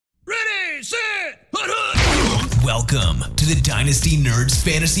Ready, set, Welcome to the Dynasty Nerds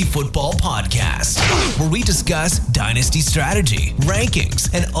Fantasy Football Podcast, where we discuss dynasty strategy,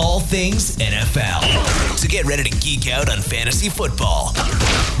 rankings, and all things NFL. So get ready to geek out on fantasy football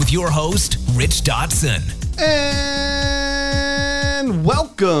with your host, Rich Dotson. And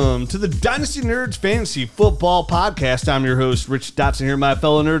welcome to the Dynasty Nerds Fantasy Football Podcast. I'm your host, Rich Dotson, here, my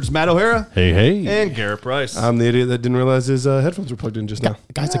fellow nerds, Matt O'Hara. Hey. And Garrett Price. I'm the idiot that didn't realize his headphones were plugged in just now.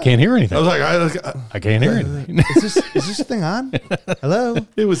 Guys, I can't hear anything. I was like, I can't hear anything. Is this thing on? Hello?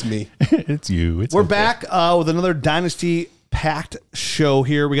 it was me. It's you. We're back with another Dynasty packed show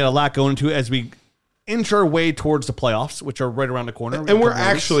here. We got a lot going into it as we inch our way towards the playoffs, which are right around the corner. And we're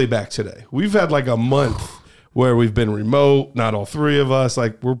actually back today. We've had like a month where we've been remote, not all three of us.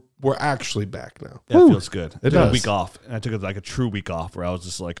 Like we're actually back now. Yeah, it feels good. It took does. a week off, and I took like a true week off where I was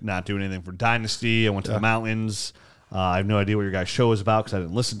just like not doing anything for Dynasty. I went to the mountains. I have no idea what your guys' show is about because I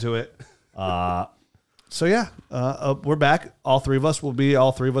didn't listen to it. So yeah, we're back. All three of us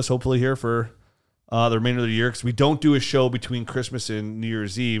hopefully here for the remainder of the year because we don't do a show between Christmas and New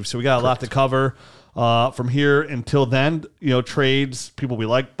Year's Eve. So we got a lot to cover from here until then. You know, trades, people we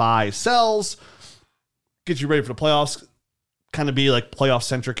like, buy, sells. Get you ready for the playoffs, kind of be like playoff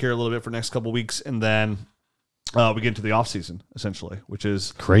centric here a little bit for the next couple of weeks, and then we get into the offseason, essentially, which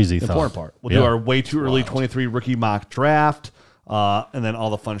is crazy the important part. We'll do our way too early 23 rookie mock draft, and then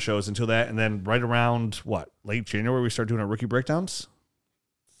all the fun shows until that, and then right around late January we start doing our rookie breakdowns.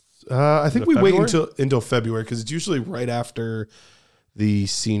 I think we wait until February because it's usually right after the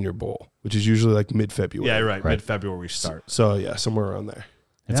Senior Bowl, which is usually like mid-February. Yeah, right. Mid-February we start. So yeah, somewhere around there.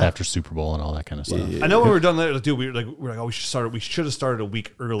 It's after Super Bowl and all that kind of stuff. I know when we were done there, we're like, oh, we should have started a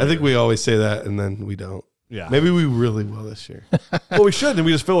week earlier. I think we always say that, and then we don't. Yeah, maybe we really will this year. Well, we should, and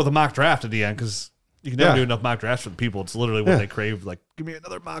we just fill with a mock draft at the end because you can never do enough mock drafts for the people. It's literally what they crave. Like, give me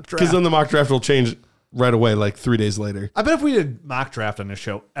another mock draft. Because then the mock draft will change right away, like 3 days later. I bet if we did mock draft on this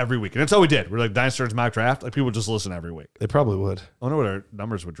show every week, and that's all we did, we're like Dynasty Nerds mock draft, like people would just listen every week. They probably would. I wonder what our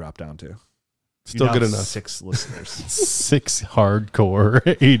numbers would drop down to. Still good enough. 6 listeners. 6 hardcore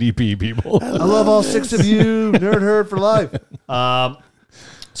ADP people. I love all 6 of you. Nerd herd for life.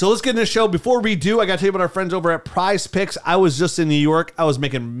 So let's get into the show. Before we do, I got to tell you about our friends over at Prize Picks. I was just in New York. I was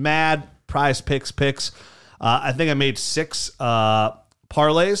making mad Prize Picks picks. I think I made 6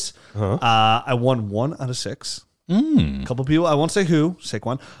 parlays. I won 1 out of 6. A couple people, I won't say who,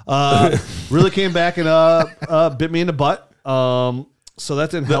 Saquon, really came back and bit me in the butt. So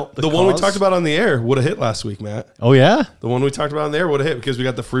that didn't help. The one we talked about on the air would have hit last week, Matt. Oh, yeah? The one we talked about on the air would have hit because we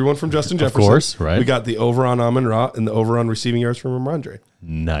got the free one from Justin Jefferson. Of course, right. We got the over on Amon-Ra and the over on receiving yards from Rhamondre.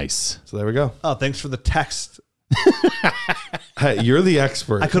 Nice. So there we go. Oh, thanks for the text. Hey, you're the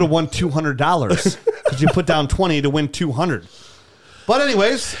expert. I could have won $200 because you put down 20 to win 200. But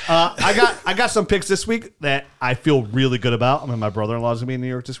anyways, I got some picks this week that I feel really good about. I mean, my brother-in-law is gonna be in New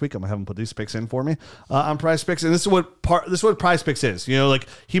York this week. I'm gonna have him put these picks in for me on Prize Picks, and this is what Prize Picks is. You know, like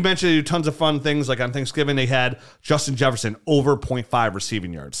he mentioned, they do tons of fun things. Like on Thanksgiving, they had Justin Jefferson over 0.5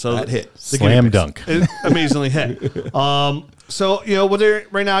 receiving yards. So that hit. Slam dunk. It amazingly hit. So you know,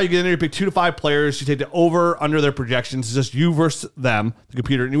 right now you get in there, you pick 2 to 5 players. You take the over under their projections. It's just you versus them, the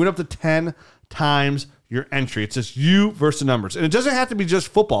computer, and you went up to 10 times your entry. It's just you versus the numbers. And it doesn't have to be just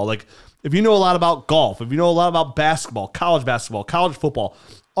football. Like if you know a lot about golf, if you know a lot about basketball, college football,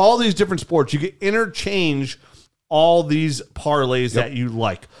 all these different sports, you can interchange all these parlays that you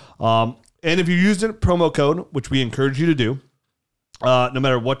like. And if you use a promo code, which we encourage you to do, no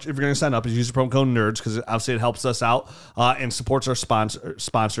matter what, if you're going to sign up, is use the promo code NERDS because obviously it helps us out and supports our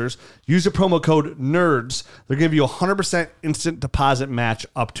sponsors. Use the promo code NERDS. They'll give you a 100% instant deposit match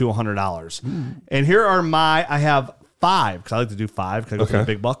up to $100. And here are I have 5 because I like to do 5 because I go for the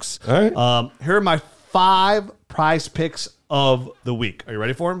big bucks. All right. Here are my 5 Prize Picks of the week. Are you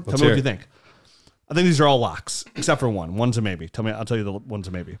ready for them? Tell me what you think. I think these are all locks except for one. One's a maybe. I'll tell you the one's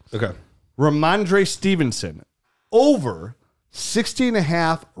a maybe. Okay. Rhamondre Stevenson over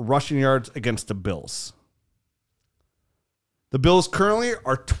 60.5 rushing yards against the Bills. The Bills currently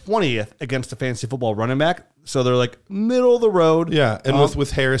are 20th against the fantasy football running back, so they're like middle of the road. Yeah, and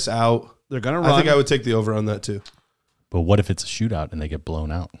with Harris out, they're going to run. I think I would take the over on that too. But what if it's a shootout and they get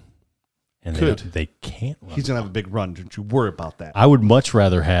blown out? And they can't run. He's going to have a big run. Don't you worry about that. I would much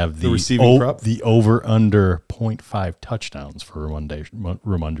rather have the receiving prop? The over-under 0.5 touchdowns for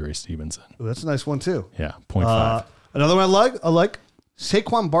Rhamondre Stevenson. Ooh, that's a nice one, too. Yeah, 0.5. Another one I like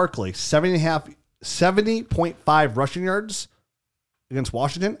Saquon Barkley, 70.5 rushing yards against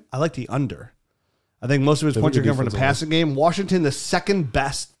Washington. I like the under. I think most of his points are coming from the passing game. Washington, the second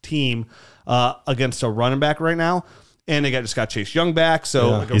best team against a running back right now. And they just got Chase Young back, so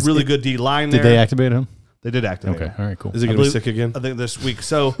like a really good D line there. Did they activate him? They did activate him. Okay, all right, cool. Is he going to be sick again? I think this week.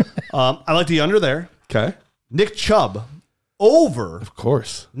 So I like the under there. Okay. Nick Chubb over, Of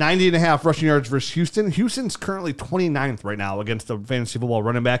course. 90.5 rushing yards versus Houston. Houston's currently 29th right now against the fantasy football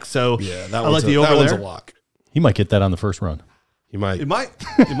running back. So Yeah, I like the over that one's there. a lock. He might get that on the first run. He might. It might.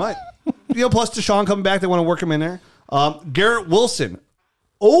 It might. Plus Deshaun coming back. They want to work him in there. Garrett Wilson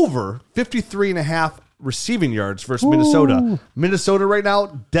over 53.5 receiving yards versus Minnesota. Minnesota right now,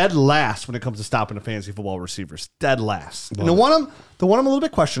 dead last when it comes to stopping the fantasy football receivers. Dead last. And the one I'm a little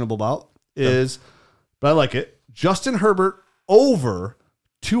bit questionable about is, but I like it, Justin Herbert over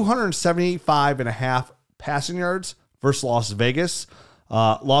 275.5 passing yards versus Las Vegas.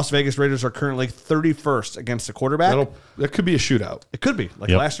 Las Vegas Raiders are currently 31st against the quarterback. That could be a shootout. It could be like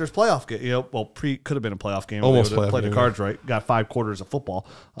last year's playoff game. Could have been a playoff game. Almost They would've playoff played the game, cards right. Got 5 quarters of football.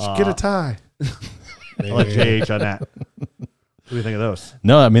 Get a tie. I like JH on that. What do you think of those?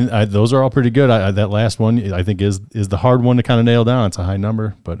 No, I mean those are all pretty good. That last one I think is the hard one to kind of nail down. It's a high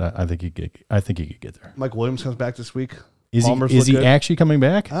number, but I think he could get there. Mike Williams comes back this week. Is Palmer's he look good. actually coming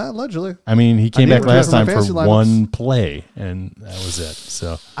back? Allegedly. I mean, he came need back to last remember my time for fantasy one play, and that was it.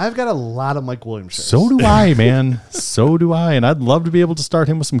 So I've got a lot of Mike Williams shirts. so do I, man. So do I, and I'd love to be able to start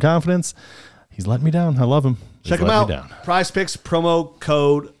him with some confidence. He's letting me down. I love him. Check him out. Prize Picks, promo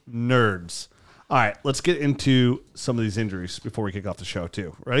code NERDS. All right, let's get into some of these injuries before we kick off the show,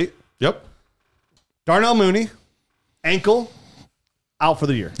 too. Ready? Yep. Darnell Mooney, ankle, out for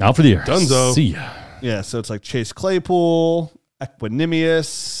the year. Out for the year. Dunzo. See ya. Yeah, so it's like Chase Claypool,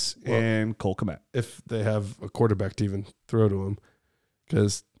 Equanimous, and Cole Kmet. If they have a quarterback to even throw to him,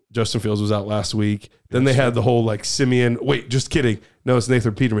 because Justin Fields was out last week. Then they had the whole like Simeon. Wait, just kidding. No, it's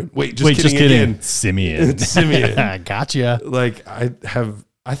Nathan Peterman. Wait, just kidding again. Simeon. Simeon. Gotcha. Like I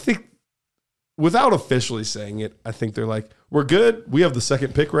think without officially saying it, I think they're like, we're good. We have the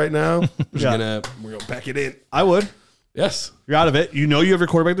second pick right now. We're gonna pack it in. I would. Yes. You're out of it. You know you have your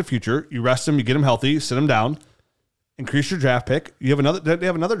quarterback of the future. You rest him. You get him healthy. Sit him down. Increase your draft pick. You have another. They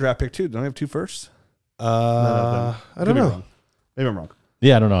have another draft pick too. Don't they have 2 firsts? I don't know. Maybe I'm wrong.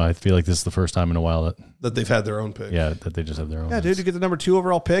 Yeah, I don't know. I feel like this is the first time in a while That they've had their own pick. that they just have their own. Yeah, dude. You get the number 2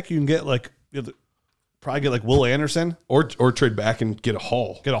 overall pick. You can get probably get like Will Anderson Or trade back and get a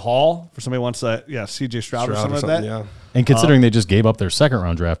haul. Get a haul for somebody who wants that. Yeah, CJ Stroud or something like that. Yeah. And considering they just gave up their second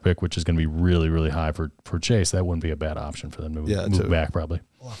round draft pick, which is going to be really, really high for Chase, that wouldn't be a bad option for them to move back probably.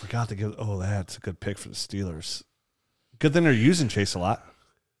 Oh, I forgot to give. Oh, that's a good pick for the Steelers. Good thing they're using Chase a lot.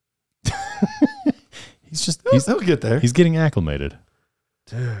 He'll get there. He's getting acclimated.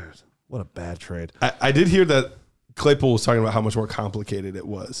 Dude, what a bad trade. I did hear that Claypool was talking about how much more complicated it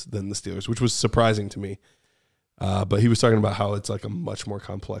was than the Steelers, which was surprising to me. But he was talking about how it's like a much more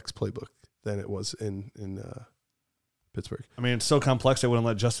complex playbook than it was in Pittsburgh. I mean, it's so complex they wouldn't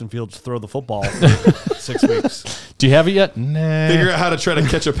let Justin Fields throw the football for 6 weeks. Do you have it yet? Nah. Figure out how to try to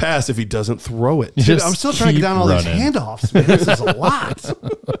catch a pass if he doesn't throw it. Dude, I'm still trying to get down all these handoffs. Man, this is a lot.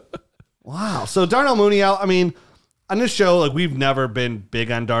 Wow. So Darnell Mooney out. I mean, on this show, like we've never been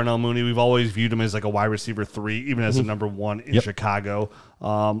big on Darnell Mooney. We've always viewed him as like a wide receiver 3, even as a number 1 in Chicago.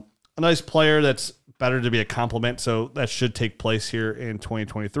 A nice player that's better to be a compliment. So that should take place here in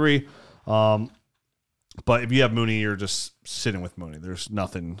 2023. But if you have Mooney, you're just sitting with Mooney. There's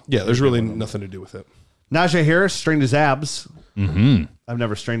nothing. Yeah, there's really nothing to do with it. Najee Harris strained his abs. Mm-hmm. I've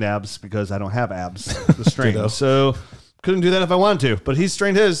never strained abs because I don't have abs to strain. So couldn't do that if I wanted to. But he's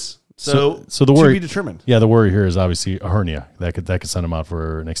strained his. So the worry, to be determined. Yeah, the worry here is obviously a hernia that could send him out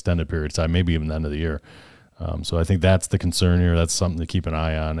for an extended period of time, maybe even the end of the year. So I think that's the concern here. That's something to keep an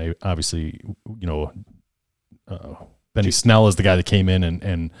eye on. Obviously, Benny Snell is the guy that came in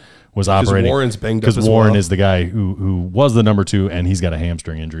and was operating. Warren's banged up because Warren is the guy who was the number 2, and he's got a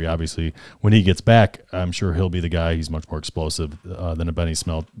hamstring injury. Obviously, when he gets back, I'm sure he'll be the guy. He's much more explosive than a Benny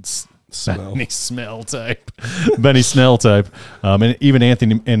Snell type. Benny Snell type. And even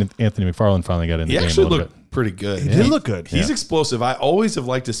Anthony McFarland finally got in the game. He actually a little looked pretty good. He did look good. He's explosive. I always have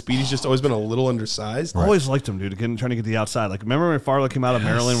liked his speed. He's just always been a little undersized. Always liked him, dude. Trying to get the outside. Like, remember when Farley came out of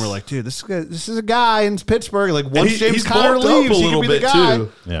Maryland? We're like, dude, this is a guy in Pittsburgh. Like, once James Conner leaves, he can be the guy.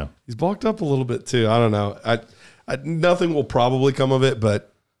 Too. Yeah, he's bulked up a little bit too. I don't know. Nothing will probably come of it, but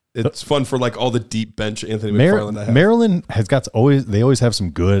it's fun for like all the deep bench Anthony McFarland to have. Maryland has they always have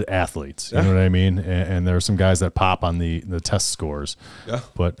some good athletes. You know what I mean? And there are some guys that pop on the test scores. Yeah.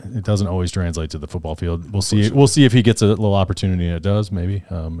 But it doesn't always translate to the football field. We'll see. We'll see if he gets a little opportunity, and it does. Maybe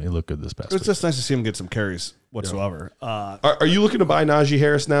he looked good this past week. It's just nice to see him get some carries whatsoever. Yeah. Are you looking to buy Najee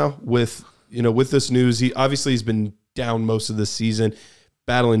Harris now with this news? He's been down most of this season.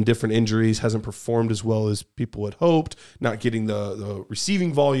 battling different injuries, hasn't performed as well as people had hoped, not getting the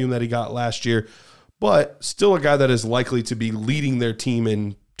receiving volume that he got last year, but still a guy that is likely to be leading their team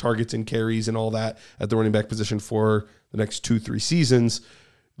in targets and carries and all that at the running back position for the next 2-3 seasons.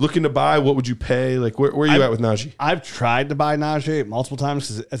 Looking to buy, what would you pay? Like, where are you at with Najee? I've tried to buy Najee multiple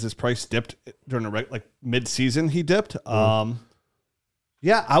times as his price dipped during the mid-season. He dipped.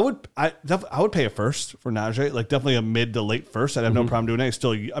 Yeah, I would pay a first for Najee, like definitely a mid to late first. I'd have no problem doing it. He's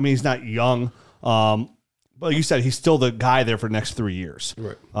still, I mean, he's not young, but like you said, he's still the guy there for the next 3 years.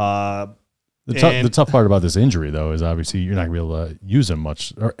 Right. The tough part about this injury, though, is obviously you're not going to be able to use him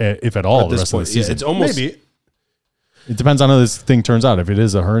much, or if at all, the rest of the season. It's almost maybe. It depends on how this thing turns out. If it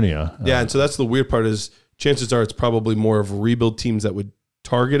is a hernia, and so that's the weird part is chances are it's probably more of rebuild teams that would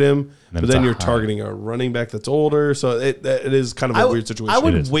target him, but then you're targeting a running back that's older, so it is kind of a weird situation. I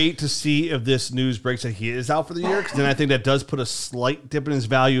would wait to see if this news breaks that he is out for the year, because then I think that does put a slight dip in his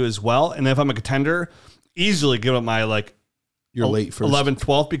value as well. And if I'm a contender, easily give up my your late first 11th,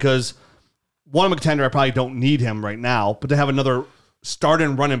 12th, because one, I'm a contender, I probably don't need him right now, but to have another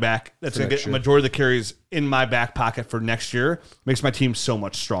start-in running back that's going to get a majority of the carries in my back pocket for next year makes my team so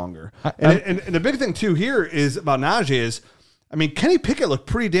much stronger. And the big thing too here is about Najee is, I mean, Kenny Pickett looked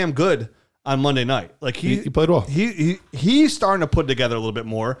pretty damn good on Monday night. Like he played well. He's starting to put together a little bit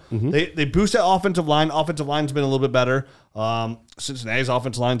more. They boost that offensive line. Offensive line's been a little bit better. Cincinnati's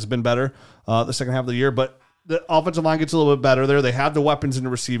offensive line's been better the second half of the year, but the offensive line gets a little bit better there. They have the weapons in the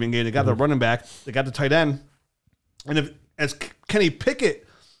receiving game. They got the running back. They got the tight end. And as Kenny Pickett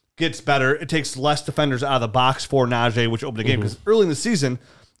gets better, it takes less defenders out of the box for Najee, which opened the game. Because early in the season, it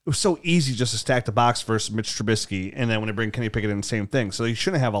was so easy just to stack the box versus Mitch Trubisky. And then when they bring Kenny Pickett in, the same thing. So he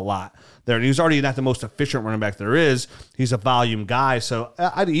shouldn't have a lot there. And he's already not the most efficient running back there is. He's a volume guy. So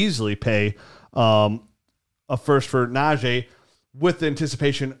I'd easily pay a first for Najee with the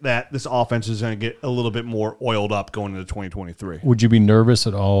anticipation that this offense is going to get a little bit more oiled up going into 2023. Would you be nervous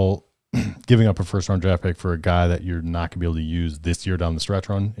at all giving up a first-round draft pick for a guy that you're not going to be able to use this year down the stretch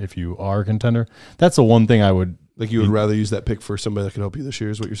run if you are a contender? That's the one thing I would... Like you would rather use that pick for somebody that can help you this year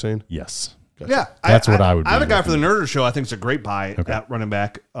is what you're saying? Yes. Gotcha. Yeah. That's what I would I have be a guy for the looking Nerder Show I think is a great buy at running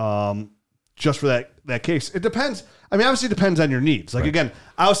back just for that case. It depends. I mean, obviously it depends on your needs. Like, again,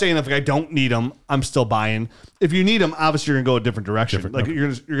 I was saying if I don't need him, I'm still buying. If you need him, obviously you're going to go a different direction.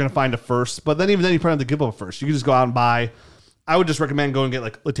 You're going to find a first. But then even then, you probably have to give up a first. You can just go out and buy... I would just recommend going and get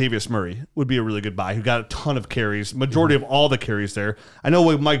like Latavius Murray would be a really good buy, who got a ton of carries, majority of all the carries there. I know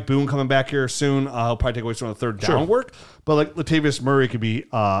with Mike Boone coming back here soon, he'll probably take away some of the third down work, but like Latavius Murray could be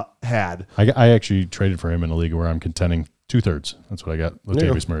had. I actually traded for him in a league where I'm contending 2/3. That's what I got,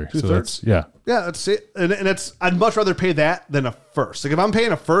 Latavius Murray. So that's, yeah, that's it. And it's, I'd much rather pay that than a first. Like if I'm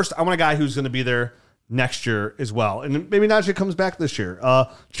paying a first, I want a guy who's going to be there next year as well. And maybe Najee comes back this year.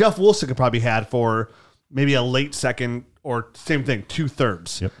 Jeff Wilson could probably had for maybe a late second, or same thing,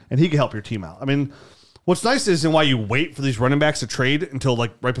 2/3. Yep. And he can help your team out. I mean, what's nice is and why you wait for these running backs to trade until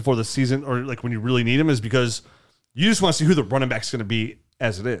like right before the season or like when you really need them is because you just want to see who the running back's going to be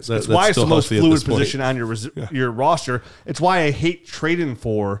as it is. That's why it's the most fluid position on your roster. It's why I hate trading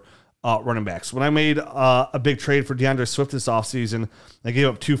for running backs. When I made a big trade for DeAndre Swift this offseason, I gave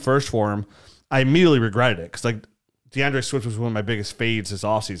up 2 firsts for him. I immediately regretted it because like DeAndre Swift was one of my biggest fades this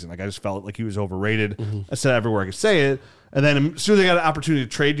offseason. Like I just felt like he was overrated. I said everywhere I could say it. And then as soon as I got an opportunity to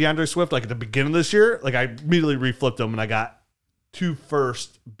trade DeAndre Swift, like at the beginning of this year, like I immediately reflipped him and I got 2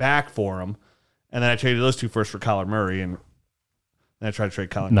 firsts back for him. And then I traded those 2 firsts for Kyler Murray, and then I tried to trade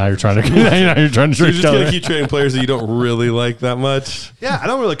Kyler. Now you're trying to trade you're just going to keep trading players that you don't really like that much. Yeah, I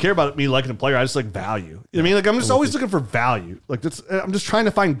don't really care about me liking a player. I just like value. I mean, like I'm just always looking for value. Like I'm just trying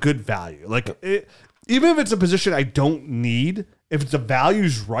to find good value. Like even if it's a position I don't need, if the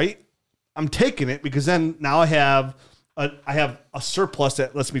value's right, I'm taking it because then now I have a surplus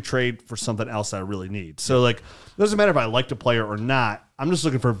that lets me trade for something else that I really need. So like, it doesn't matter if I like the player or not. I'm just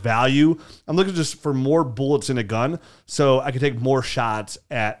looking for value. I'm looking just for more bullets in a gun so I can take more shots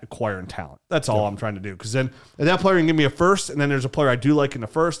at acquiring talent. That's all I'm trying to do. Because then if that player can give me a first, and then there's a player I do like in the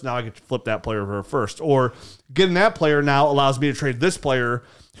first, now I get to flip that player for a first. Or getting that player now allows me to trade this player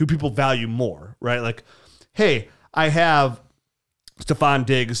who people value more, right? Like, hey, I have Stephon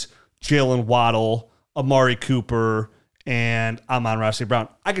Diggs, Jalen Waddle, Amari Cooper, and Amon-Ra St. Brown.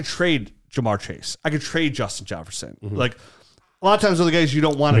 I could trade Jamar Chase. I could trade Justin Jefferson. Like, a lot of times, other guys you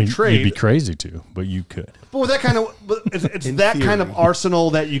don't want to trade. You'd be crazy to, but you could. But with that kind of, it's that theory. Kind of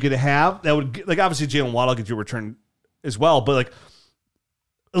arsenal that you could have that would, like, obviously Jalen Waddle gets you a return as well, but like,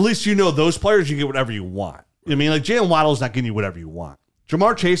 at least you know those players you get whatever you want. I mean, like Jalen Waddle is not getting you whatever you want.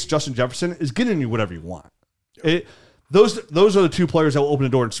 Jamar Chase, Justin Jefferson is getting you whatever you want. those are the two players that will open the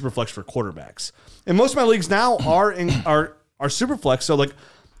door in Superflex for quarterbacks. And most of my leagues now are Superflex. So like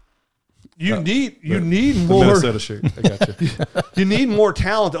you need more Minnesota shirt. I got you. you need more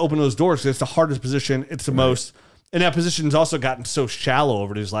talent to open those doors because it's the hardest position. It's the most, and that position's also gotten so shallow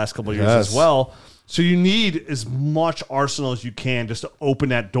over these last couple of years as well. So you need as much arsenal as you can just to open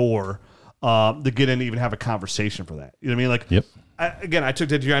that door to get in and even have a conversation for that. You know what I mean? Like, yep. I took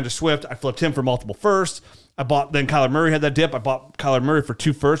the DeAndre Swift. I flipped him for multiple firsts. Then Kyler Murray had that dip. I bought Kyler Murray for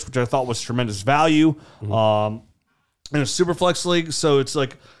 2 firsts, which I thought was tremendous value in a super flex league. So it's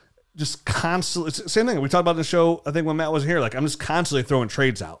like just constantly. It's the same thing we talked about in the show. I think when Matt was here, like I'm just constantly throwing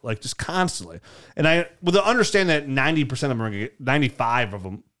trades out, like just constantly. And I with the understanding that 90% of them are going to get 95% of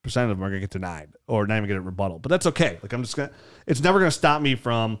them are going to get denied or not even get a rebuttal. But that's okay. Like it's never going to stop me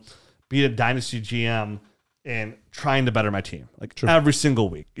from being a dynasty GM and trying to better my team, like every single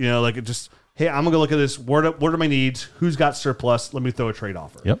week. You know, like it just. Hey, I'm going to look at this. What are my needs? Who's got surplus? Let me throw a trade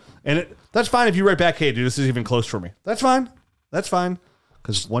offer. Yep. And that's fine if you write back, hey, dude, this is even close for me. That's fine. That's fine.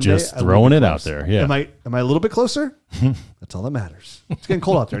 Because one just day throwing it out there. Yeah. Am I a little bit closer? That's all that matters. It's getting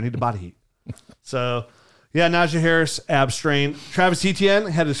cold out there. I need the body heat. So, yeah, Najee Harris, ab strain. Travis Etienne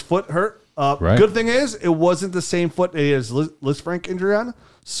had his foot hurt. Right. Good thing is it wasn't the same foot that he has Liz Frank injury on.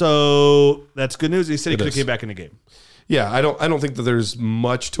 So that's good news. He said he could have came back in the game. Yeah, I don't think that there's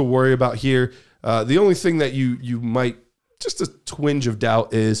much to worry about here. The only thing that you might just a twinge of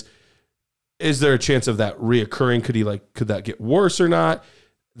doubt is there a chance of that reoccurring? Could that get worse or not?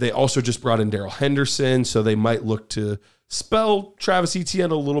 They also just brought in Darrell Henderson, so they might look to spell Travis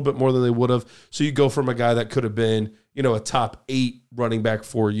Etienne a little bit more than they would have. So you go from a guy that could have been, a top 8 running back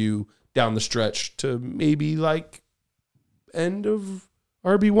for you down the stretch to maybe like end of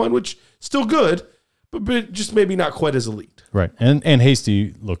RB1, which still good. But just maybe not quite as elite. Right. And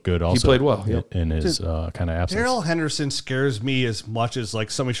Hasty looked good also. He played well. In his kind of absence. Darrell Henderson scares me as much as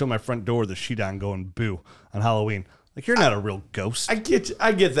like somebody showed my front door the sheet on going boo on Halloween. Like you're not a real ghost. I get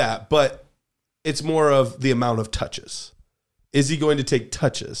that, but it's more of the amount of touches. Is he going to take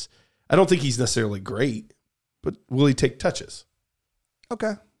touches? I don't think he's necessarily great, but will he take touches?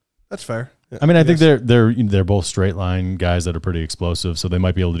 Okay. That's fair. I mean, I think they're both straight line guys that are pretty explosive, so they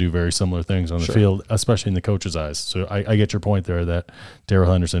might be able to do very similar things on the field, especially in the coach's eyes. So I get your point there that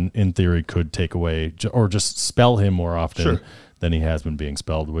Darrell Henderson, in theory, could take away or just spell him more often than he has been being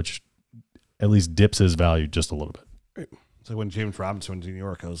spelled, which at least dips his value just a little bit. Right. It's like when James Robinson went to New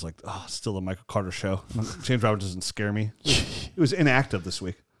York, I was like, oh, still the Michael Carter show. James Robinson doesn't scare me. It was inactive this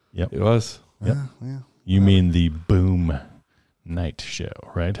week. Yep. It was. Yep. Yeah. You mean the Boom Night show,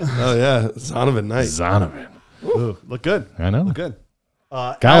 right? Oh yeah, Zonovan Night. Zonovan. Ooh, look good. I know. Look good.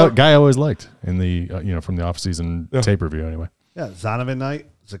 Guy I always liked in the from the offseason tape review anyway. Yeah, Zonovan Night,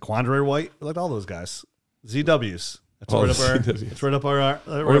 Zaquandre White, I liked all those guys. ZWs. That's right up our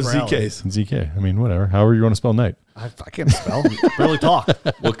or ZKs. ZK. I mean, whatever. However you want to spell night. I can't spell. Barely talk.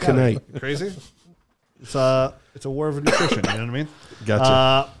 What can I? Crazy. It's a war of nutrition. You know what I mean?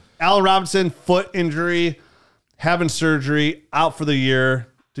 Gotcha. Allen Robinson, foot injury. Having surgery, out for the year.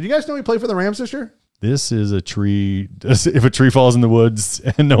 Did you guys know he played for the Rams this year? This is a tree. If a tree falls in the woods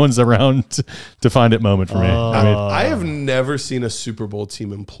and no one's around to find it moment for me. I have never seen a Super Bowl team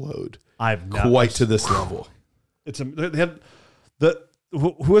implode. Quite to this level. They had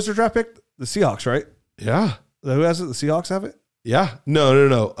who was their draft pick? The Seahawks, right? Yeah. Who has it? The Seahawks have it? Yeah. No.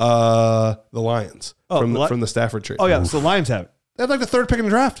 The Lions from the Stafford trade. Oh yeah, so the Lions have it. They had like the 3rd pick in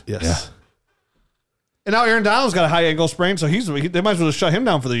the draft. Yes. Yeah. And now Aaron Donald's got a high ankle sprain, so they might as well just shut him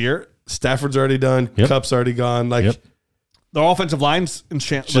down for the year. Stafford's already done. Yep. Cup's already gone. Their offensive line's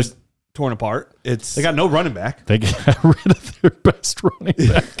torn apart. They got no running back. They got rid of their best running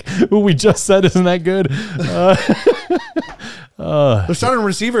back, who we just said isn't that good. Their starting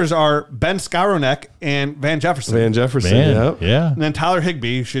receivers are Ben Skowronek and Van Jefferson. Yeah. And then Tyler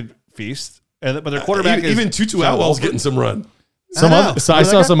Higbee should feast. But their quarterback even Tutu Atwell's getting some run. I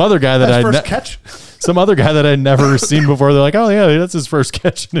saw some other guy that first catch. Some other guy that I'd never seen before. They're like, oh yeah, that's his first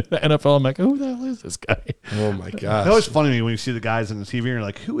catch in the NFL. I'm like, who the hell is this guy? Oh my gosh. It's always funny to me when you see the guys on the TV and you're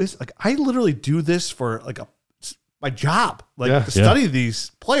like, who is, like, I literally do this for like my job, to study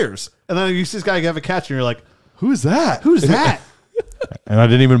these players. And then you see this guy have a catch and you're like, who is that? Who's that? And I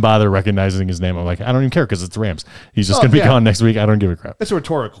didn't even bother recognizing his name. I'm like, I don't even care because it's Rams. He's just going to be gone next week. I don't give a crap. It's a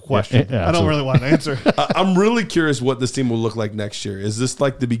rhetorical question. Yeah, I don't really want an answer. I'm really curious what this team will look like next year. Is this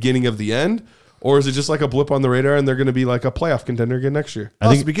like the beginning of the end? Or is it just like a blip on the radar and they're going to be like a playoff contender again next year? I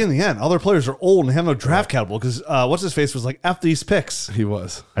think it's the beginning and the end. All their players are old and have no draft capital because what's his face was like, F these picks. He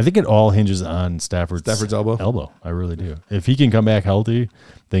was. I think it all hinges on Stafford's elbow. I really do. If he can come back healthy,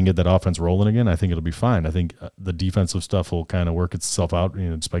 they can get that offense rolling again. I think it'll be fine. I think the defensive stuff will kind of work itself out,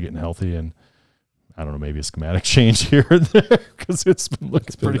 just by getting healthy and. I don't know, maybe a schematic change here or there because it's been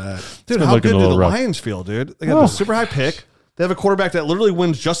looking pretty bad. Dude, how good do the Lions feel, dude? They got the super high pick. They have a quarterback that literally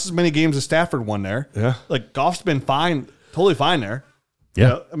wins just as many games as Stafford won there. Yeah. Like, Goff's been fine, totally fine there.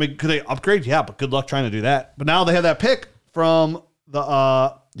 Yeah. I mean, could they upgrade? Yeah, but good luck trying to do that. But now they have that pick from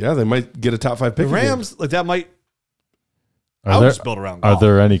the they might get a top 5 pick. The Rams, like that might just build around Goff. Are Goff.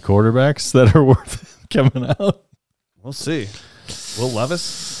 there any quarterbacks that are worth coming out? We'll see. Will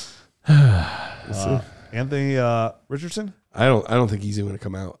Levis? Anthony Richardson? I don't think he's even going to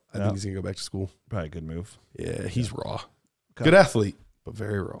come out. I think he's going to go back to school. Probably a good move. Yeah, he's raw. Okay. Good athlete, but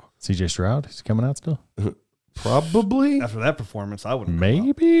very raw. CJ Stroud, he's coming out still? Probably. After that performance, I wouldn't.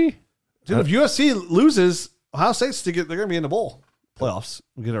 Maybe. Dude, if USC loses, Ohio State's they're going to be in the bowl playoffs.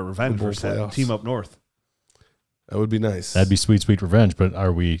 We'll get our revenge versus that team up north. That would be nice. That'd be sweet, sweet revenge, but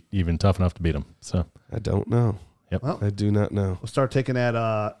are we even tough enough to beat them? So I don't know. Yep. Well, I do not know. We'll start taking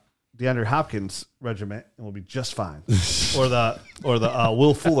that DeAndre Hopkins regiment, and we'll be just fine. or the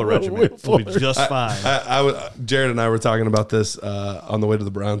Will Fuller regiment. We'll be just fine. Jared and I were talking about this on the way to the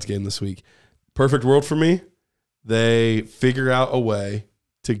Browns game this week. Perfect world for me. They figure out a way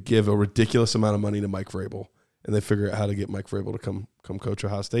to give a ridiculous amount of money to Mike Vrabel, and they figure out how to get Mike Vrabel to come coach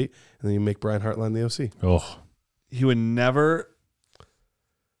Ohio State, and then you make Brian Hartline the OC. Oh, he would never.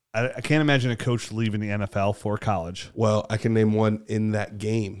 I can't imagine a coach leaving the NFL for college. Well, I can name one in that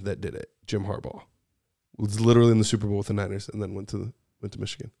game that did it. Jim Harbaugh was literally in the Super Bowl with the Niners, and then went to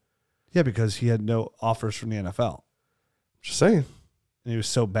Michigan. Yeah, because he had no offers from the NFL. Just saying. And he was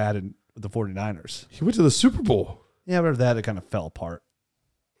so bad with the 49ers. He went to the Super Bowl. Yeah, but after that, it kind of fell apart.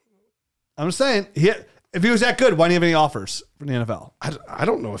 I'm just saying, if he was that good, why didn't he have any offers from the NFL? I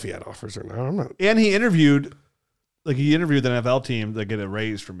don't know if he had offers or not. I'm not. And he interviewed the NFL team to get a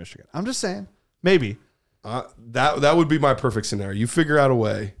raise from Michigan. I'm just saying, maybe. That would be my perfect scenario. You figure out a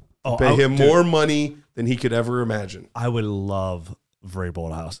way to pay him more money than he could ever imagine. I would love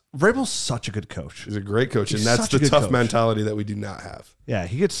Vrabel at House. Vrabel's such a good coach. He's a great coach, and that's the tough mentality that we do not have. Yeah,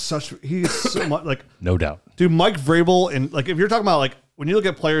 he gets so much, like, no doubt. Dude, Mike Vrabel, and like if you're talking about like when you look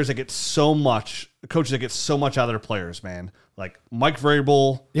at players that get so much, coaches that get so much out of their players, man, like Mike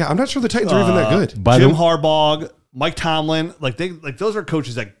Vrabel. Yeah, I'm not sure the Titans are even that good. Jim Harbaugh, Mike Tomlin, those are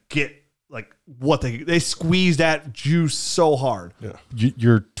coaches that get like what they squeeze that juice so hard. Yeah.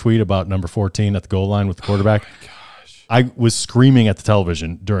 Your tweet about number 14 at the goal line with the quarterback. Oh I was screaming at the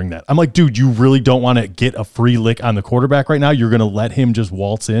television during that. I'm like, dude, you really don't want to get a free lick on the quarterback right now? You're going to let him just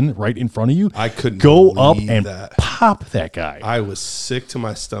waltz in right in front of you? I couldn't go up and pop that guy. I was sick to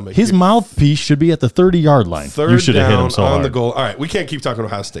my stomach. His mouthpiece should be at the 30-yard line. You should have hit him so hard. On the goal. All right, we can't keep talking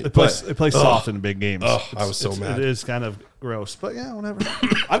Ohio State. It plays soft in big games. I was so mad. It is kind of gross, but yeah, whatever.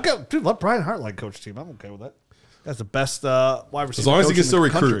 Let Brian Hartline coach the team. I'm okay with that. That's the best wide receiver. As long as he can still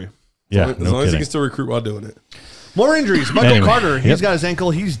recruit. Yeah, as long as he can still recruit while doing it. More injuries. Michael Carter, he's got his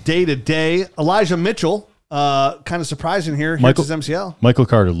ankle. He's day-to-day. Elijah Mitchell, kind of surprising here. Here's his MCL. Michael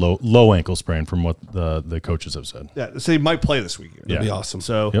Carter, low ankle sprain from what the coaches have said. Yeah, so he might play this week. That'd be awesome.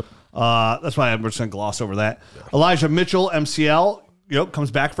 So that's why I'm just going to gloss over that. Yeah. Elijah Mitchell, MCL,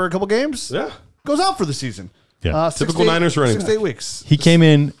 comes back for a couple games. Yeah. Goes out for the season. Yeah. Typical Niners running 6 to 8 weeks. He came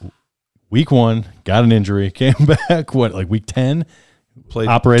in week 1, got an injury, came back, week 10?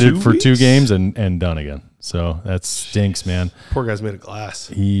 Operated for 2 games and done again. So that stinks, man. Poor guy's made of glass.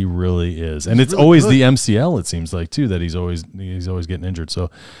 He really is, and it's really always good. The MCL. It seems like too that he's always getting injured. So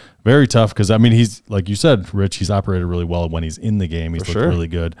very tough because he's like you said, Rich. He's operated really well when he's in the game. He's looked really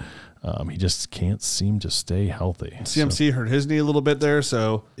good. He just can't seem to stay healthy. CMC hurt his knee a little bit there.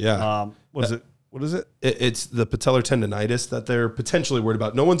 So yeah, what is it? It's the patellar tendonitis that they're potentially worried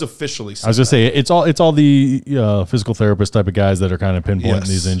about. No one's officially said I was going to say, it's all the physical therapist type of guys that are kind of pinpointing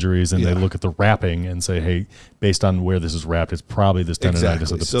these injuries, and they look at the wrapping and say, hey, based on where this is wrapped, it's probably this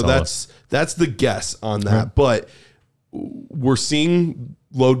tendonitis of the patella. So that's the guess on that. Right. But we're seeing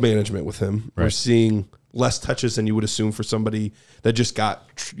load management with him. Right. We're seeing less touches than you would assume for somebody that just got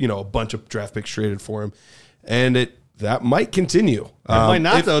a bunch of draft picks traded for him. And that might continue. It might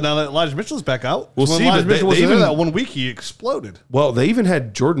not, though, now that Elijah Mitchell's back out. We'll see. Elijah Mitchell was there that 1 week, he exploded. Well, they even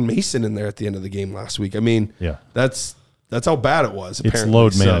had Jordan Mason in there at the end of the game last week. I mean, that's how bad it was, apparently. It's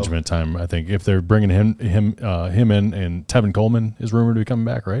load management time, I think. If they're bringing him in, and Tevin Coleman is rumored to be coming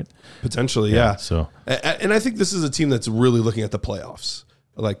back, right? Potentially, yeah. So, and I think this is a team that's really looking at the playoffs.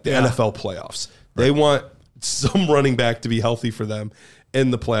 like the NFL playoffs. They want some running back to be healthy for them in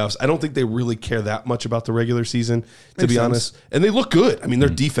the playoffs. I don't think they really care that much about the regular season, to be honest. And they look good. I mean, their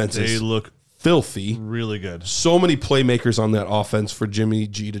defenses They look filthy. really good. So many playmakers on that offense for Jimmy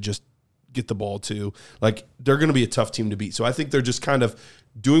G to just get the ball to. Like, they're going to be a tough team to beat. So I think they're just kind of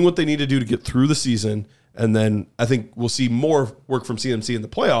doing what they need to do to get through the season. And then I think we'll see more work from CMC in the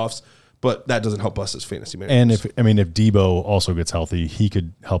playoffs, but that doesn't help us as fantasy managers. And if Debo also gets healthy, he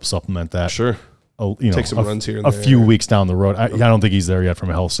could help supplement that. Sure. Take some runs here and a there. few weeks down the road. I don't think he's there yet from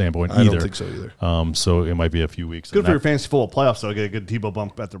a health standpoint either. I don't think so either. So it might be a few weeks. Good for your fantasy football playoffs, though. Get a good Debo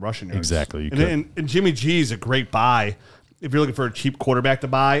bump at the rushing yards. Exactly. And Jimmy G is a great buy if you're looking for a cheap quarterback to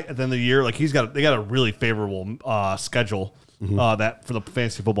buy at the end of the year. Like, they got a really favorable schedule that for the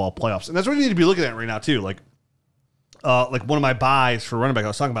fantasy football playoffs, and that's what you need to be looking at right now too. Like one of my buys for running back, I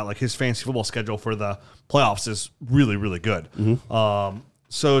was talking about, like, his fantasy football schedule for the playoffs is really, really good.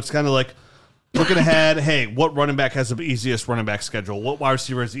 So it's kind of like looking ahead. Hey, what running back has the easiest running back schedule? What wide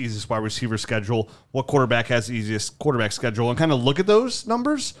receiver has the easiest wide receiver schedule? What quarterback has the easiest quarterback schedule? And kind of look at those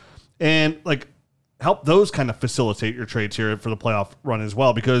numbers and, like, help those kind of facilitate your trades here for the playoff run as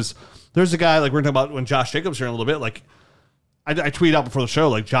well. Because there's a guy, like, we're talking about when Josh Jacobs here in a little bit, like, I tweeted out before the show,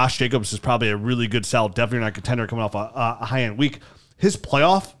 like, Josh Jacobs is probably a really good sell, definitely not a contender coming off a high-end week. His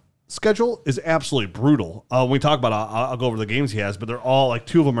playoff schedule is absolutely brutal. When we talk about I'll go over the games he has, but they're all, like,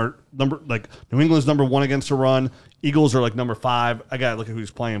 two of them are New England's number 1 against the run. Eagles are, like, number 5. I got to look at who's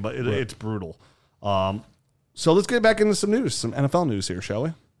playing, but it's brutal. So let's get back into some news, some NFL news here, shall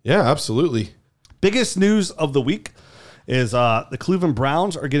we? Yeah, absolutely. Biggest news of the week is the Cleveland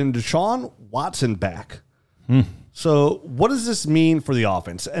Browns are getting Deshaun Watson back. So what does this mean for the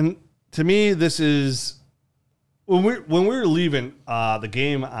offense? And to me, this is when we were leaving the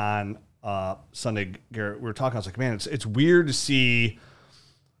game on Sunday, Garrett, we were talking. I was like, man, it's weird to see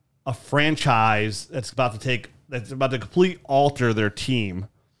a franchise that's about to completely alter their team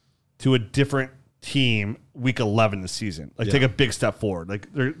to a different team week 11 this season. Like, take a big step forward.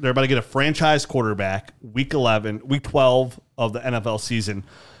 Like, they're about to get a franchise quarterback week 12 of the NFL season,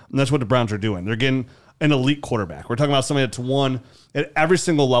 and that's what the Browns are doing. They're getting an elite quarterback. We're talking about somebody that's won at every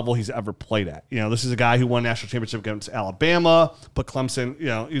single level he's ever played at. You know, this is a guy who won a national championship against Alabama, put Clemson, you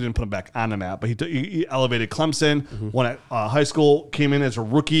know, you didn't put him back on the map, but he elevated Clemson, won at high school, came in as a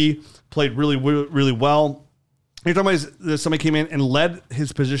rookie, played really, really well. You're talking about somebody came in and led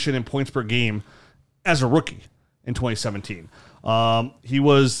his position in points per game as a rookie in 2017. He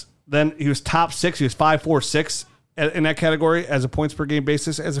was top 6. He was 5.46 in that category as a points per game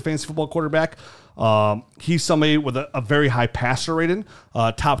basis as a fantasy football quarterback. He's somebody with a very high passer rating,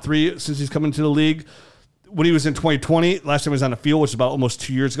 top 3 since he's come into the league. When he was in 2020, last time he was on the field, which is about almost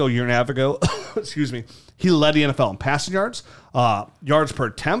 2 years ago, year and a half ago, excuse me, he led the NFL in passing yards, yards per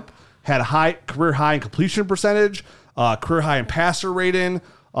attempt, had a career high in completion percentage, career high in passer rating,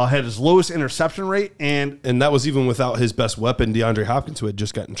 had his lowest interception rate. And that was even without his best weapon, DeAndre Hopkins, who had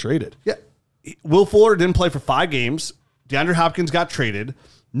just gotten traded. Yeah. Will Fuller didn't play for 5 games. DeAndre Hopkins got traded.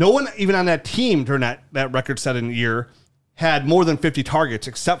 No one even on that team during that record-setting year had more than 50 targets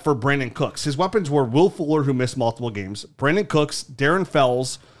except for Brandon Cooks. His weapons were Will Fuller, who missed multiple games, Brandon Cooks, Darren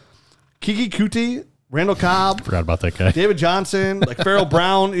Fells, Kiki Kuti, Randall Cobb. Forgot about that guy. David Johnson, like Farrell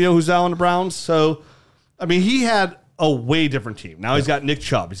Brown, you know, who's out on the Browns. So, I mean, he had a way different team. Now he's got Nick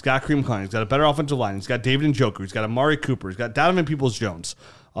Chubb. He's got Kareem Hunt. He's got a better offensive line. He's got David Njoku. He's got Amari Cooper. He's got Donovan Peoples-Jones.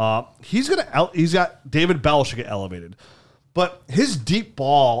 He's got David Bell should get elevated. But his deep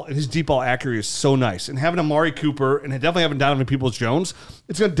ball and his deep ball accuracy is so nice. And having Amari Cooper and definitely having Donovan Peoples-Jones,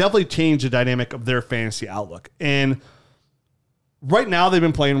 it's going to definitely change the dynamic of their fantasy outlook. And right now they've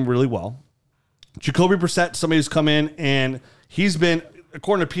been playing really well. Jacoby Brissett, somebody who's come in and he's been,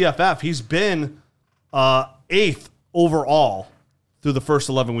 according to PFF, he's been 8th overall through the first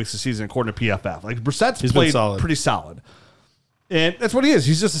 11 weeks of the season, according to PFF. Like, Brissett's played pretty solid. And that's what he is.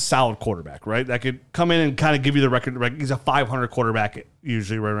 He's just a solid quarterback, right? That could come in and kind of give you the record. Right? He's a 500 quarterback,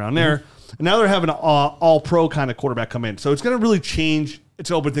 usually right around there. Mm-hmm. And now they're having an all-pro kind of quarterback come in. So it's going to really change. It's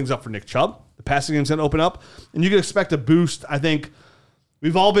going to open things up for Nick Chubb. The passing game's going to open up. And you can expect a boost. I think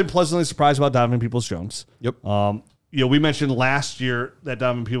we've all been pleasantly surprised about Donovan Peoples-Jones. Yep. We mentioned last year that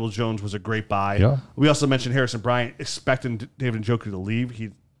Donovan Peoples-Jones was a great buy. Yeah. We also mentioned Harrison Bryant expecting David Njoku to leave.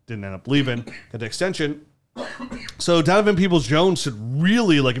 He didn't end up leaving. Got the extension. So Donovan Peoples-Jones should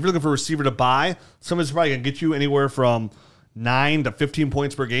really, like, if you're looking for a receiver to buy, somebody's probably going to get you anywhere from 9 to 15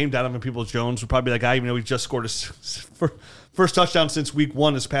 points per game. Donovan Peoples-Jones would probably be that guy, even though he just scored his first touchdown since week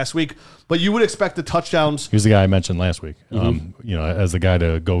 1 this past week. But you would expect the touchdowns. He was the guy I mentioned last week, as the guy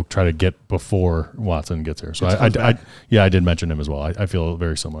to go try to get before Watson gets here. So I did mention him as well. I feel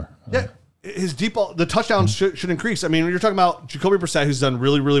very similar. Yeah. His deep ball, the touchdowns should increase. I mean, when you're talking about Jacoby Brissett, who's done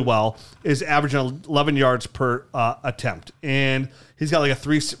really, really well, is averaging 11 yards per attempt. And he's got like a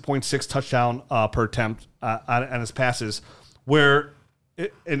 3.6 touchdown per attempt on his passes, where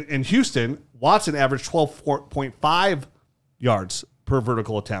in Houston, Watson averaged 12.5 yards per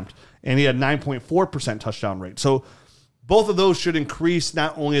vertical attempt, and he had 9.4% touchdown rate. So both of those should increase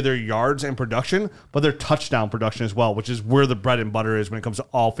not only their yards and production, but their touchdown production as well, which is where the bread and butter is when it comes to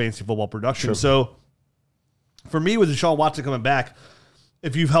all fantasy football production. Sure. So for me, with Deshaun Watson coming back,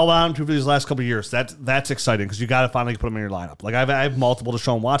 if you've held on to for these last couple of years, that's exciting because you got to finally put him in your lineup. Like I have multiple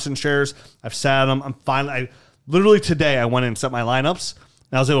Deshaun Watson shares. I've sat on them. I'm finally. Literally today, I went in and set my lineups,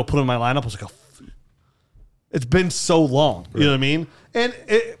 and I was able to put them in my lineup. I was like, it's been so long. You know what I mean? And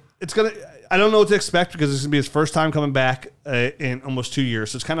it's gonna. I don't know what to expect because it's going to be his first time coming back in almost 2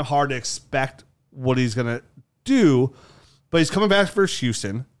 years. So it's kind of hard to expect what he's going to do. But he's coming back versus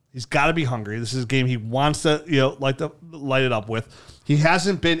Houston. He's got to be hungry. This is a game he wants to, light it up with. He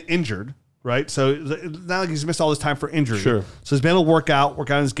hasn't been injured, right? So it's not like he's missed all this time for injury. Sure. So he's been able to work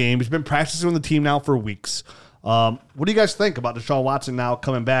on his game. He's been practicing with the team now for weeks. What do you guys think about Deshaun Watson now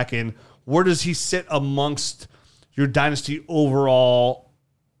coming back? And where does he sit amongst your dynasty overall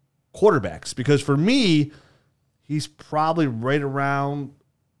quarterbacks? Because for me, he's probably right around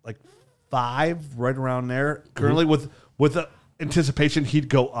like 5, right around there. Currently, with the anticipation he'd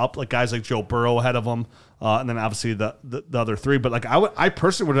go up, like guys like Joe Burrow ahead of him, and then obviously the other 3. But like I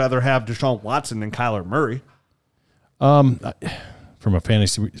personally would rather have Deshaun Watson than Kyler Murray. From a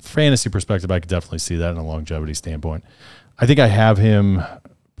fantasy perspective, I could definitely see that in a longevity standpoint. I think I have him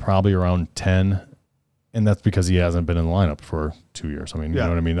probably around 10. And that's because he hasn't been in the lineup for 2 years. I mean, you know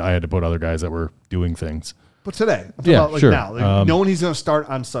what I mean? I had to put other guys that were doing things. But today, I'm talking about sure. now, knowing he's going to start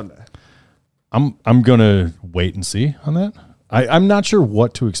on Sunday. I'm going to wait and see on that. I'm not sure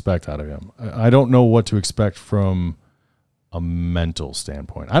what to expect out of him. I don't know what to expect from a mental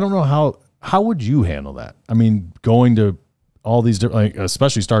standpoint. I don't know how would you handle that? I mean, going to all these different,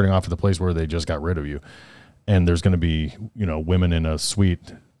 especially starting off at the place where they just got rid of you, and there's going to be women in a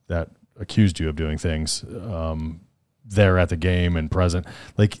suite that accused you of doing things there at the game and present.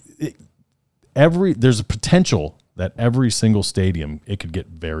 Like there's a potential that every single stadium, it could get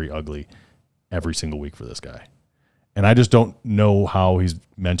very ugly every single week for this guy. And I just don't know how he's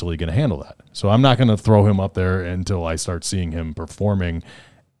mentally going to handle that. So I'm not going to throw him up there until I start seeing him performing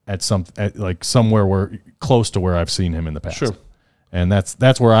at somewhere where close to where I've seen him in the past. Sure. And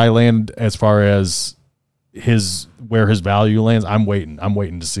that's where I land as far as where his value lands. I'm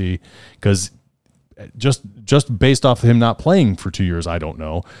waiting to see, because just based off him not playing for 2 years, I don't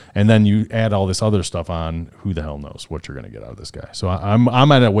know. And then you add all this other stuff on, who the hell knows what you're going to get out of this guy. So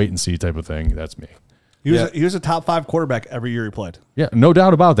I'm at a wait and see type of thing. That's me. He was a top 5 quarterback every year he played. Yeah, no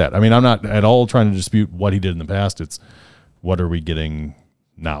doubt about that. I mean, I'm not at all trying to dispute what he did in the past. It's what are we getting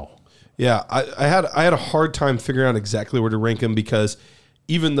now? Yeah, I had a hard time figuring out exactly where to rank him, because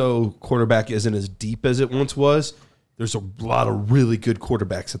even though quarterback isn't as deep as it once was, there's a lot of really good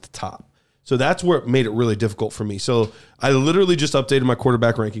quarterbacks at the top. So that's where it made it really difficult for me. So I literally just updated my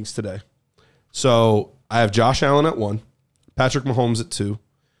quarterback rankings today. So I have Josh Allen at 1, Patrick Mahomes at 2,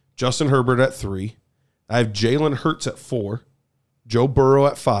 Justin Herbert at 3. I have Jalen Hurts at 4, Joe Burrow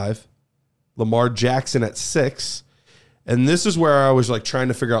at 5, Lamar Jackson at 6. And this is where I was like trying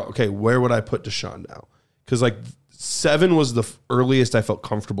to figure out, okay, where would I put Deshaun now? Because like 7 was the earliest I felt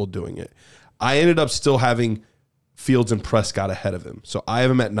comfortable doing it. I ended up still having Fields and Prescott ahead of him. So I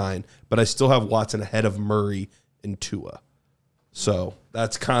have him at 9, but I still have Watson ahead of Murray and Tua. So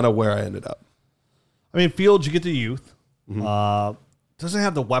that's kind of where I ended up. I mean, Fields, you get the youth. Mm-hmm. Doesn't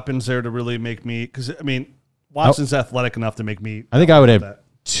have the weapons there to really make me, because, I mean, Watson's athletic enough to make me. I think I would have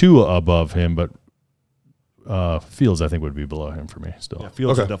Tua above him, but Fields, I think, would be below him for me still. Yeah,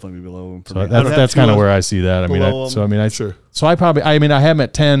 Fields would definitely be below him for me. That's kind of where I see that. I mean, sure. So I have him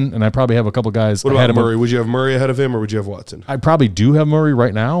at 10, and I probably have a couple guys. What about Murray? Would you have Murray ahead of him, or would you have Watson? I probably do have Murray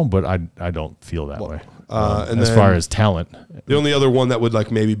right now, but I don't feel that way. And as far as talent, the only other one that would like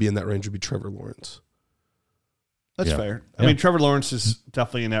maybe be in that range would be Trevor Lawrence. That's fair. I mean, Trevor Lawrence is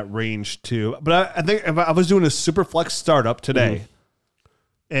definitely in that range too. But I think if I was doing a super flex startup today,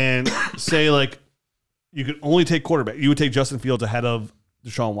 and say like you could only take quarterback, you would take Justin Fields ahead of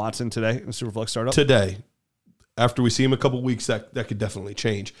Deshaun Watson today in a super flex startup? Today. after we see him a couple weeks, that could definitely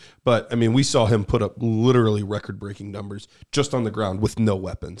change. But, I mean, we saw him put up literally record-breaking numbers just on the ground with no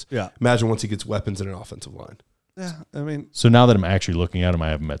weapons. Yeah. Imagine once he gets weapons in an offensive line. Yeah, I mean. So now that I'm actually looking at him, I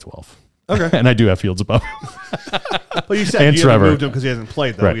have him at 12. Okay. And I do have Fields above him. But you said And you Trevor. haven't moved him because he hasn't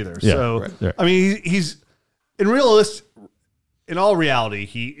played, though, Right. either. Yeah. So, Right. I mean, he's in all reality,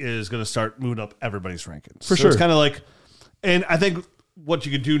 he is going to start moving up everybody's rankings. For so sure. It's kind of like, and I think what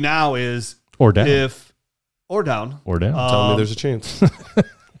you could do now is. Or down. Or down. Tell me there's a chance.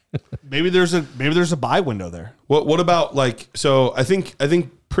 Maybe there's a buy window there. What about so I think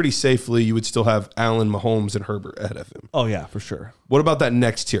pretty safely you would still have Allen, Mahomes, and Herbert ahead of him. Oh yeah, for sure. What about that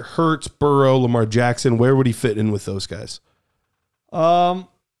next tier? Hurts, Burrow, Lamar Jackson. Where would he fit in with those guys? I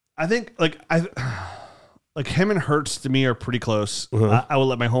think like him and Hurts to me are pretty close. I would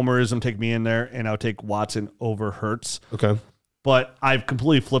let my homerism take me in there, and I would take Watson over Hurts. Okay. But I've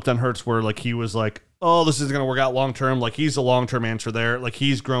completely flipped on Hurts where like he was like, oh, this is going to work out long term. Like he's a long term answer there. Like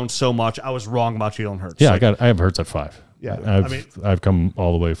he's grown so much. I was wrong about Jalen Hurts. Yeah, like, I have Hurts at 5. Yeah, I've come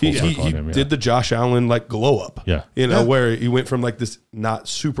all the way full He circle on him. Yeah. did the Josh Allen like glow up. Yeah. Where he went from like this not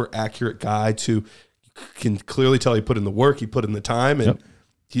super accurate guy to you can clearly tell he put in the work, he put in the time, and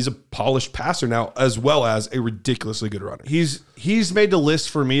he's a polished passer now as well as a ridiculously good runner. He's made the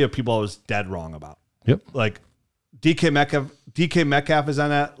list for me of people I was dead wrong about. Yep. Like DK Metcalf is on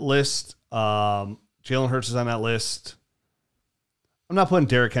that list. Jalen Hurts is on that list. I'm not putting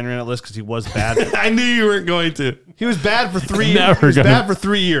Derrick Henry on that list because he was bad. I knew you weren't going to. He was bad for 3 years. Never He was gonna- bad for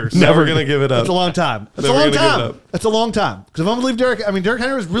 3 years. Never going to give it up. That's a long time. That's Never a long gonna give it time. up. That's a long time. Because if I'm going to leave Derrick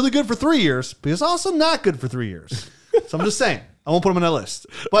Henry was really good for 3 years, but he's also not good for 3 years. So I'm just saying. I won't put him on that list.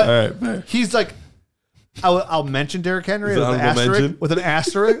 But All right, fair. he's like, I'll mention Derrick Henry Is it honorable with an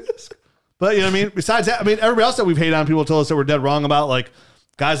asterisk. But you know what I mean? Besides that, I mean, everybody else that we've hated on, people tell us that we're dead wrong about, like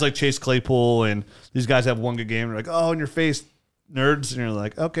guys like Chase Claypool, and these guys have one good game. They're like, oh, in your face, nerds. And you're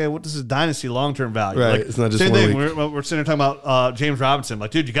like, okay, what this is dynasty long-term value. Right. Like, It's not just same one thing. week. We're sitting there talking about James Robinson.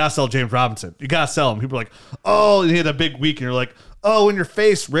 Like, dude, you got to sell James Robinson. You got to sell him. People are like, oh, he had a big week. And you're like, oh, in your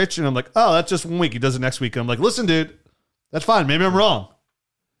face, Rich. And I'm like, oh, that's just 1 week. He does it next week. And I'm like, listen, dude, that's fine. Maybe I'm wrong.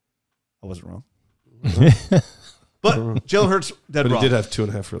 I wasn't wrong. But Jalen Hurts dead But wrong. he did have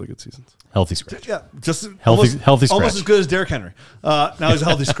 2.5 really good seasons. Healthy scratch. Yeah, just Healthy almost scratch. as good as Derrick Henry. Now he's a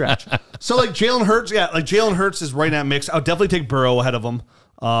healthy scratch. So like Jalen Hurts, Jalen Hurts is right in that mix. I would definitely take Burrow ahead of him.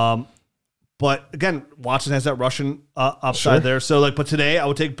 But again, Watson has that rushing upside there. So like, but today I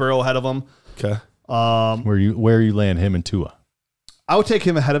would take Burrow ahead of him. Okay. Where you laying him and Tua? I would take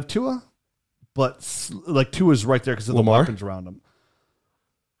him ahead of Tua, but like Tua's right there because of the Lamar? weapons around him.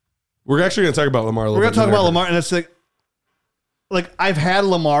 We're actually going to talk about Lamar a little We're bit. gonna talk in a about minute. Lamar, and it's like I've had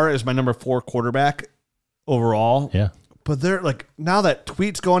Lamar as my number 4 quarterback overall. Yeah. But they're like, now that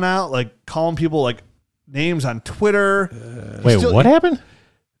tweets going out, like calling people like names on Twitter. Wait, what happened?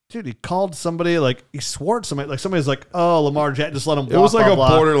 Dude, he called somebody, like he swore at somebody, like somebody's like, oh, Lamar Jackson, just let him walk. It was like blah, a blah.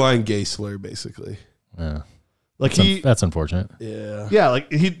 borderline gay slur, basically. Yeah. Like That's unfortunate. Yeah.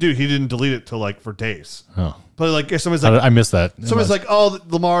 like he didn't delete it till like for days. Oh. But like if somebody's like, I missed that. somebody's like, oh,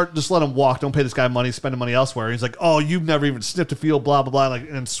 Lamar, just let him walk. Don't pay this guy money, spend the money elsewhere. And he's like, oh, you've never even sniffed a field, blah, blah, blah. Like,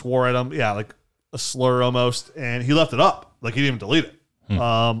 and swore at him. Yeah, like a slur almost. And he left it up. Like he didn't even delete it.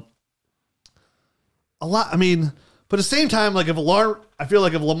 A lot. I mean, but at the same time, like I feel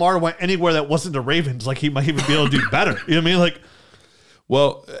like if Lamar went anywhere that wasn't the Ravens, like he might even be able to do better. You know what I mean? Like,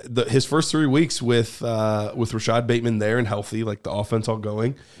 Well, his first 3 weeks with Rashad Bateman there and healthy, like the offense all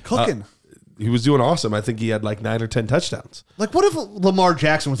going, cooking. He was doing awesome. I think he had like 9 or 10 touchdowns. Like, what if Lamar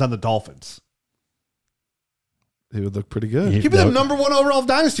Jackson was on the Dolphins? He would look pretty good. He'd be the number 1 overall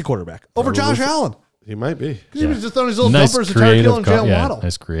dynasty quarterback over Josh Allen. He might be. Because he was just throwing his little nice numbers to Tyreek Hill and Jalen Waddle.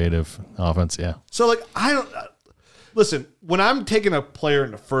 Nice creative offense. Yeah. So, like, I don't listen. When I'm taking a player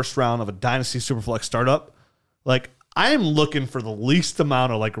in the first round of a dynasty superflex startup, like I am looking for the least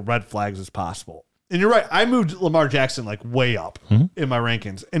amount of like red flags as possible. And you're right. I moved Lamar Jackson like way up in my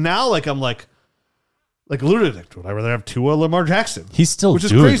rankings, and now like I'm like literally, would I rather have Tua or Lamar Jackson? He's still which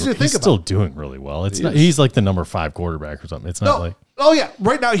is doing, crazy to think he's about. still doing really well. It's not, he's like the number 5 quarterback or something. It's not like. Oh yeah,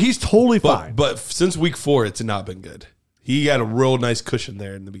 right now he's totally fine. But since week 4, it's not been good. He had a real nice cushion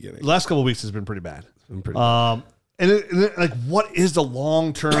there in the beginning. The last couple of weeks has been pretty bad. Bad. And like, what is the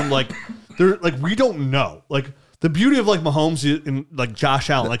long term like? There, like we don't know. Like the beauty of like Mahomes and like Josh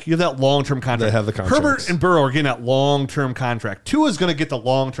Allen, like you have that long term contract. They have the contracts. Herbert and Burrow are getting that long term contract. Tua's going to get the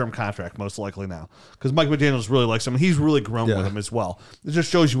long term contract most likely now because Mike McDaniels really likes him. He's really grown with him as well. It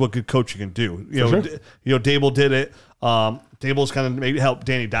just shows you what good coaching can do. You know, Dable did it. Dable's kind of maybe helped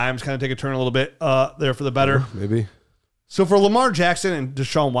Danny Dimes kind of take a turn a little bit there for the better. Maybe. So for Lamar Jackson and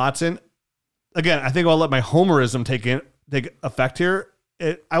Deshaun Watson, again, I think I'll let my homerism take effect here.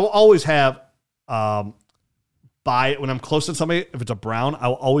 I will always have when I'm close to somebody, if it's a Brown, I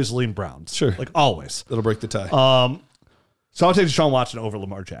will always lean Browns. Sure. Like always. That'll break the tie. So I'll take Deshaun Watson over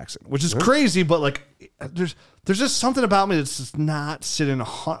Lamar Jackson, which is crazy, but like there's just something about me that's just not sitting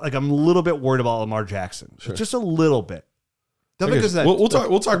like I'm a little bit worried about Lamar Jackson. Sure. Just a little bit. We'll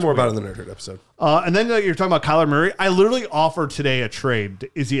talk more about it in the Nerd Herd episode. And then you're talking about Kyler Murray. I literally offered today a trade to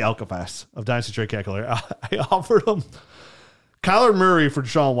Izzy Alcafas of Dynasty Trade Calculator. I offered him Kyler Murray for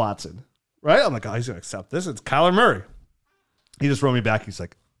Deshaun Watson. Right? I'm like, oh, he's going to accept this. It's Kyler Murray. He just wrote me back. He's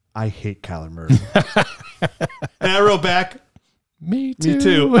like, I hate Kyler Murray. And I wrote back, Me too. Me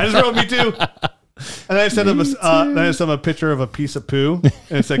too. I just wrote me too. And I sent him a picture of a piece of poo,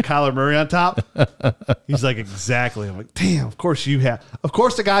 and it said Kyler Murray on top. He's like, exactly. I'm like, damn. Of course you have. Of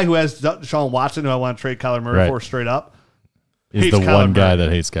course, the guy who has Deshaun Watson, who I want to trade Kyler Murray for, straight up, is the one guy that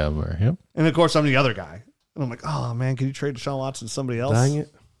hates Kyler Murray. Yep. And of course, I'm the other guy. And I'm like, oh man, can you trade Deshaun Watson to somebody else? Dang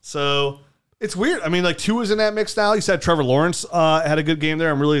it. So it's weird. I mean, like Tua's in that mix now. You said Trevor Lawrence had a good game there.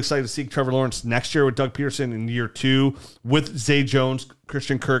 I'm really excited to see Trevor Lawrence next year with Doug Peterson in year 2 with Zay Jones,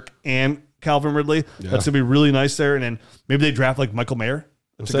 Christian Kirk, and Calvin Ridley. Yeah. That's gonna be really nice there. And then maybe they draft like Michael Mayer.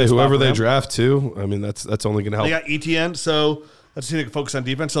 Say whoever they draft too. I mean, that's only gonna help. They got ETN, so let's see if they can focus on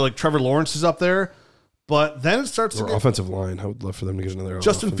defense. So like Trevor Lawrence is up there, but then it starts to offensive line. I would love for them to get another.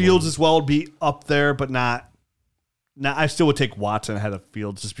 Justin Fields as well would be up there, but not. I still would take Watson ahead of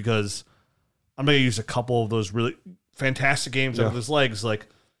Fields just because I'm going to use a couple of those really fantastic games with his legs. Like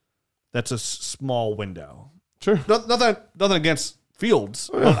that's a small window. Sure, nothing against Fields.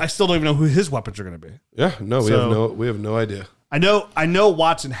 Oh, yeah. I still don't even know who his weapons are going to be. Yeah, no, we have no idea. I know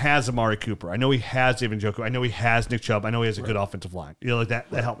Watson has Amari Cooper. I know he has David Njoku. I know he has Nick Chubb. I know he has a good offensive line. You know, like that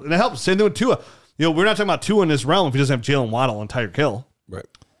helps. And that helps. Same thing with Tua. You know, we're not talking about Tua in this realm if he doesn't have Jalen Waddle and Tyreek Hill. Right.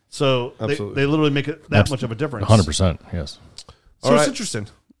 So they literally make it that much of a difference. 100%, yes. So it's interesting.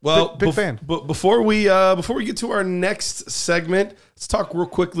 Well, big fan. But before we get to our next segment, let's talk real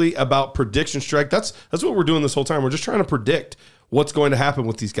quickly about Prediction Strike. That's what we're doing this whole time. We're just trying to predict what's going to happen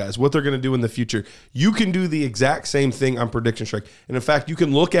with these guys, what they're going to do in the future. You can do the exact same thing on Prediction Strike. And in fact, you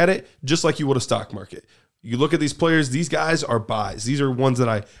can look at it just like you would a stock market. You look at these players, these guys are buys. These are ones that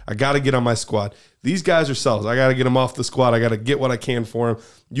I got to get on my squad. These guys are sells. I got to get them off the squad. I got to get what I can for them.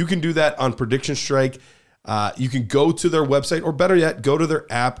 You can do that on Prediction Strike. You can go to their website, or better yet, go to their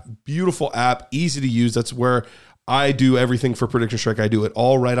app. Beautiful app, easy to use. That's where I do everything for Prediction Strike. I do it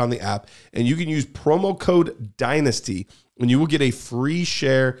all right on the app. And you can use promo code DYNASTY, and you will get a free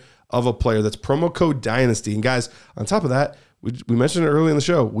share of a player. That's promo code DYNASTY. And guys, on top of that, we mentioned it early in the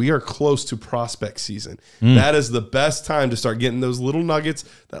show, we are close to prospect season. That is the best time to start getting those little nuggets,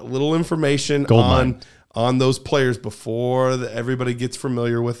 that little information on those players before everybody gets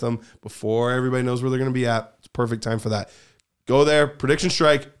familiar with them, before everybody knows where they're going to be at. It's a perfect time for that. Go there, Prediction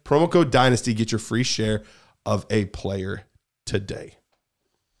Strike, promo code DYNASTY, get your free share of a player today.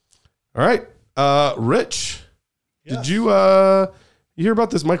 All right, Rich, did you hear about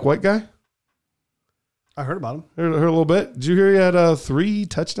this Mike White guy? I heard about him. Heard a little bit. Did you hear he had 3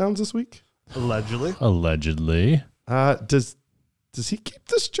 touchdowns this week? Allegedly. Does he keep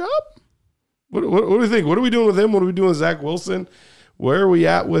this job? What do you think? What are we doing with him? What are we doing with Zach Wilson? Where are we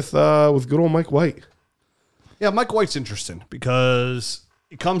at with good old Mike White? Yeah, Mike White's interesting because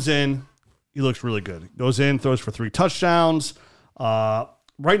he comes in, he looks really good. He goes in, throws for 3 touchdowns. Right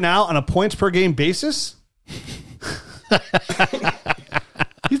now, on a points per game basis,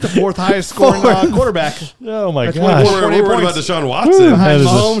 he's the 4th highest scoring quarterback. Oh my gosh! We're worried about Deshaun Watson. Behind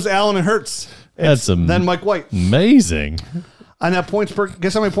Mahomes, Allen, and Hurts. Then Mike White. Amazing. On that points per,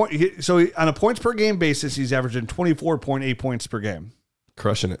 guess how many points? So on a points per game basis, he's averaging 24.8 points per game.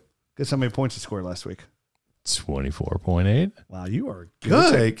 Crushing it. Guess how many points he scored last week? 24.8. Wow, you are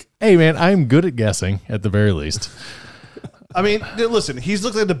good. Hey man, I'm good at guessing at the very least. I mean, listen, he's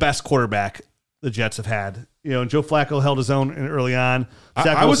looked like the best quarterback the Jets have had. You know, Joe Flacco held his own early on.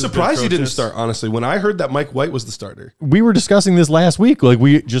 I was surprised he didn't start, honestly, when I heard that Mike White was the starter. We were discussing this last week. Like,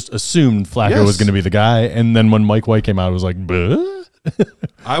 we just assumed Flacco was going to be the guy. And then when Mike White came out, it was like, buh?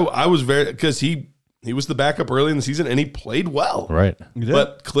 I was because he was the backup early in the season, and he played well. Right.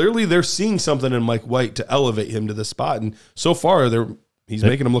 But clearly they're seeing something in Mike White to elevate him to this spot. And so far, he's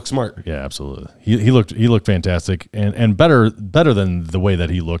making him look smart. Yeah, absolutely. He looked fantastic and better than the way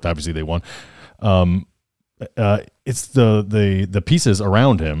that he looked. Obviously, they won. It's the pieces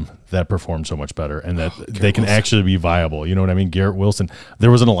around him that perform so much better, and that they can actually be viable. You know what I mean? Garrett Wilson.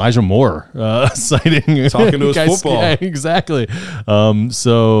 There was an Elijah Moore sighting, talking to his football. Yeah, exactly.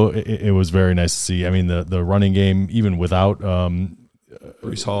 So it was very nice to see. I mean, the running game, even without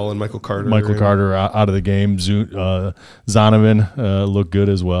Brees Hall and Michael Carter. Carter out of the game. Zonovan looked good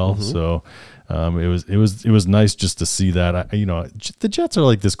as well. Mm-hmm. So it was nice just to see that. The Jets are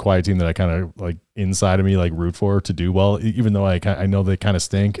like this quiet team that I kind of like inside of me like root for to do well, even though I know they kind of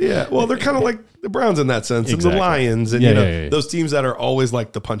stink. Yeah, well, they're kind of like the Browns in that sense, exactly. And the Lions, and those teams that are always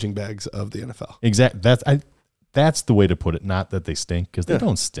like the punching bags of the NFL. Exactly. That's the way to put it. Not that they stink, because they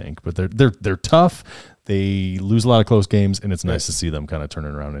don't stink, but they're tough. They lose a lot of close games, and it's nice to see them kind of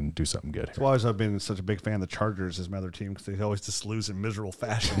turning around and do something good. That's why I've been such a big fan of the Chargers as my other team, because they always just lose in miserable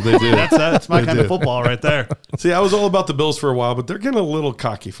fashion. They do. That's my kind of football right there. See, I was all about the Bills for a while, but they're getting a little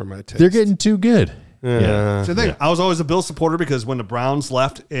cocky for my taste. They're getting too good. Yeah. So the thing, I was always a Bills supporter because when the Browns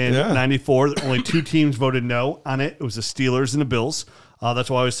left in '94, only two teams voted no on it. It was the Steelers and the Bills. That's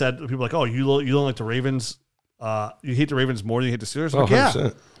why I always said, people are like, oh, you don't like the Ravens. You hate the Ravens more than you hate the Steelers? Like,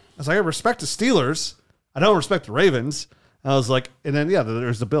 100%. I was like, I respect the Steelers. I don't respect the Ravens. I was like, and then,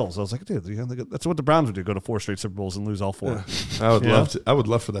 there's the Bills. I was like, dude, that's what the Browns would do, go to 4 straight Super Bowls and lose all 4. Yeah. I would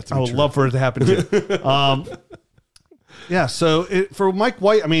love for that to be true. I would love for it to happen too. So for Mike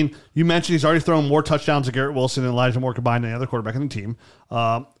White, I mean, you mentioned he's already thrown more touchdowns to Garrett Wilson and Elijah Moore combined than the other quarterback on the team.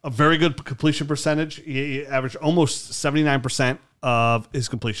 A very good completion percentage. He averaged almost 79% of his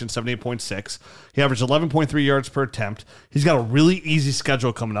completion, 78.6. He averaged 11.3 yards per attempt. He's got a really easy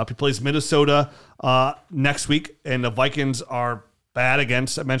schedule coming up. He plays Minnesota next week, and the Vikings are bad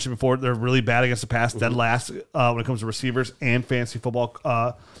against, I mentioned before, they're really bad against the pass, dead last when it comes to receivers and fantasy football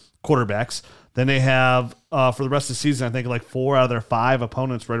quarterbacks. Then they have, for the rest of the season, I think like 4 out of their 5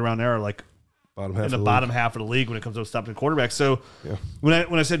 opponents right around there are like bottom half of the league when it comes to stopping quarterbacks. So when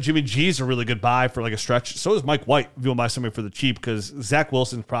I said Jimmy G's a really good buy for like a stretch, so is Mike White if you want to buy somebody for the cheap, because Zach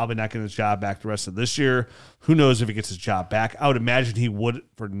Wilson's probably not getting his job back the rest of this year. Who knows if he gets his job back? I would imagine he would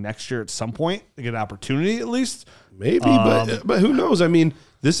for next year at some point to get an opportunity at least. Maybe, but who knows? I mean,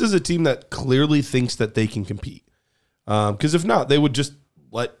 this is a team that clearly thinks that they can compete. Because if not, they would just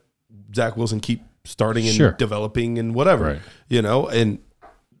let Zach Wilson keep starting and developing and whatever, and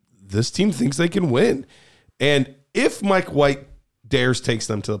this team thinks they can win. And if Mike White takes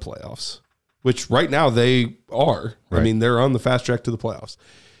them to the playoffs, which right now they are, I mean, they're on the fast track to the playoffs.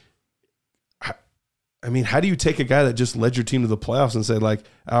 I mean, how do you take a guy that just led your team to the playoffs and say, like,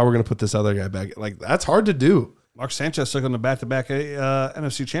 we're going to put this other guy back? Like, that's hard to do. Mark Sanchez took on the back-to-back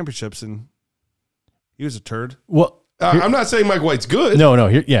NFC championships, and he was a turd. Well, I'm not saying Mike White's good. No.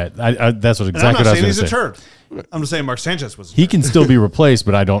 That's what exactly what I was going to say. I'm not saying he's a turd. I'm just saying Mark Sanchez was a turd. He can still be replaced,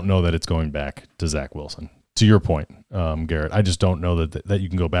 but I don't know that it's going back to Zach Wilson. To your point, Garrett, I just don't know that you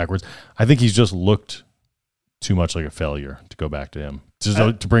can go backwards. I think he's just looked too much like a failure to go back to him.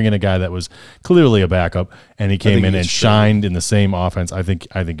 To bring in a guy that was clearly a backup, and he came in and shined in the same offense. I think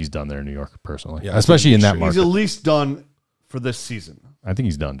he's done there in New York, personally, especially in that market. He's at least done for this season. I think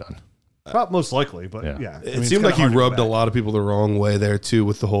he's done. Not most likely, but It seemed like he rubbed a lot of people the wrong way there too,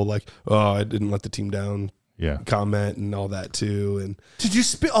 with the whole like, I didn't let the team down comment and all that too. And did you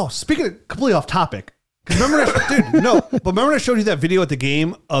speaking of completely off topic, remember when I showed you that video at the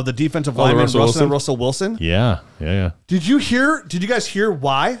game of the defensive lineman Russell Wilson? Yeah. Did you guys hear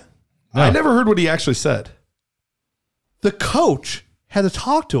why? No. I never heard what he actually said. The coach had to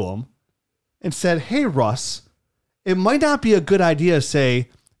talk to him and said, "Hey Russ, it might not be a good idea to say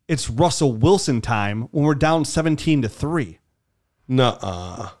it's Russell Wilson time when we're down 17-3.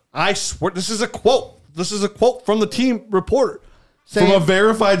 Nuh-uh. I swear, this is a quote. This is a quote from the team reporter. From a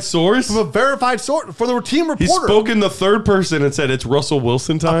verified source? From a verified source. For the team reporter. He spoke in the third person and said, it's Russell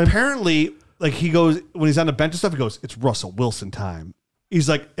Wilson time? Apparently, like he goes, when he's on the bench and stuff, he goes, it's Russell Wilson time. He's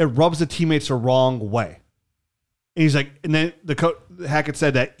like, it rubs the teammates the wrong way. And he's like, and then Hackett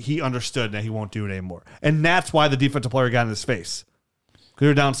said that he understood that he won't do it anymore. And that's why the defensive player got in his face.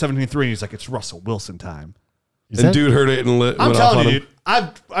 They're down 17-3, and he's like, it's Russell Wilson time. Dude heard it and I'm telling you, dude,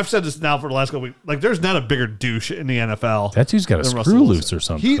 I've said this now for the last couple weeks. Like, there's not a bigger douche in the NFL. That dude's got a screw loose or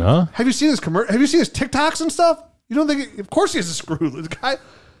something, huh? Have you seen his commercial? Have you seen his TikToks and stuff? You don't think? Of course he has a screw loose. Guy,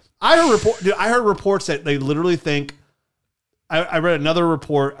 I heard reports that they literally think. I read another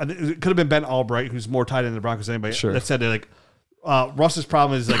report. It could have been Ben Albright, who's more tied into the Broncos than anybody. Sure. That said that like Russ's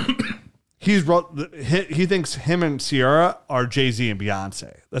problem is like. He thinks him and Ciara are Jay-Z and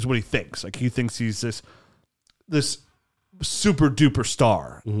Beyonce. That's what he thinks. Like he thinks he's this super duper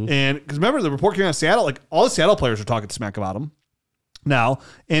star. Mm-hmm. And because remember the report came out of Seattle, like all the Seattle players are talking smack about him now.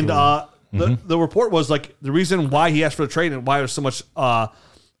 And the report was like the reason why he asked for the trade and why there's so much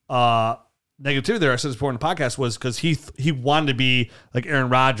negativity there. I said this before in the podcast was because he wanted to be like Aaron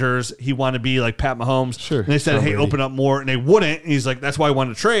Rodgers. He wanted to be like Pat Mahomes. Sure. And they said, hey, open up more. And they wouldn't. And he's like, that's why I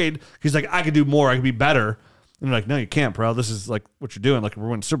wanted to trade. He's like, I could do more. I could be better. And they're like, no, you can't, bro. This is like what you're doing. Like, we're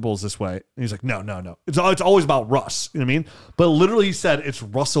winning Super Bowls this way. And he's like, no. It's always about Russ. You know what I mean? But literally he said it's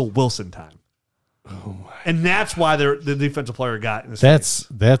Russell Wilson time. Oh my. And that's why the defensive player got in this That's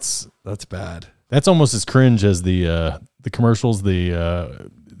bad. That's almost as cringe as the commercials,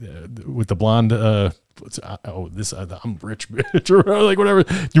 with the blonde. I'm rich, bitch, or like whatever.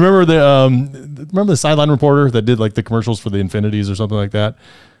 Do you remember the sideline reporter that did like the commercials for the Infinities or something like that?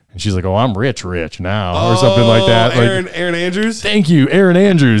 And she's like, "Oh, I'm rich now," or something like that. Aaron Andrews. Thank you, Aaron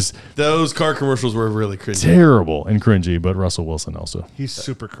Andrews. Those car commercials were really cringy, terrible and cringy. But Russell Wilson also, he's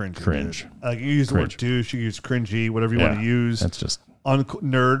super cringy. Cringe. You use the word douche, you use cringy, whatever you want to use. That's just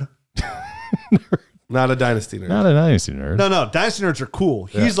nerd. Not a dynasty nerd. Not a dynasty nerd. No, dynasty nerds are cool.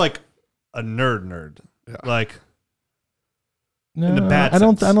 He's like a nerd. Yeah. Like no, in the bad I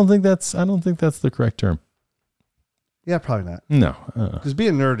don't think that's the correct term. Yeah, probably not. No, because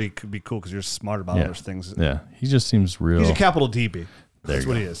being nerdy could be cool because you're smart about those things. Yeah, he just seems real. He's a capital DB. That's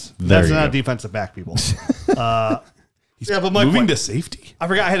what he is. That's not a defensive back, people. But Mike, moving to safety. I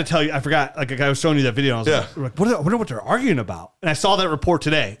forgot. I had to tell you. I forgot. Like I was showing you that video. And I was like, I wonder what they're arguing about. And I saw that report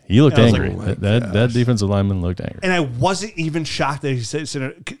today. He looked angry. Like, that defensive lineman looked angry. And I wasn't even shocked that he's in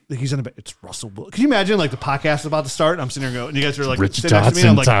a. It's Russell Wilson. Can you imagine like the podcast is about to start? And I'm sitting there going, and you guys are like Rich sitting next to me. Dotson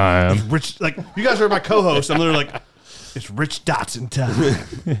I'm like, time. Rich, like you guys are my co-hosts. I'm literally like, it's Rich Dotson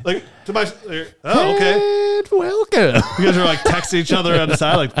time. Like to my, oh okay. Welcome. You guys are like texting each other on the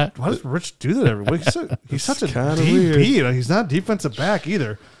side, like, why does Rich do that every week? He's such a DB. Like, he's not defensive back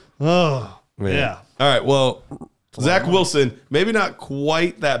either. Oh, man. Yeah. All right. Well, Zach Wilson, maybe not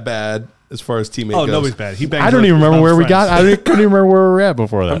quite that bad as far as teammate goes. Oh, nobody's bad. I don't even remember where we got. I couldn't even remember where we were at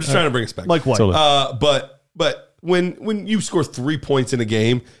before that. I'm just trying to bring us back. Like what? But when you score 3 points in a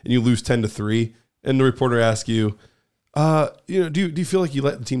game and you lose 10-3, and the reporter asks you, do you feel like you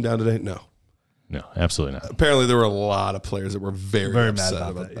let the team down today? No, absolutely not. Apparently, there were a lot of players that were very upset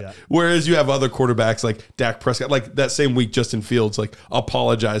mad about that. Yeah. Whereas you have other quarterbacks like Dak Prescott, like that same week, Justin Fields, like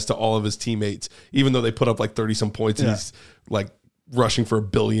apologized to all of his teammates, even though they put up like 30-some points and he's like rushing for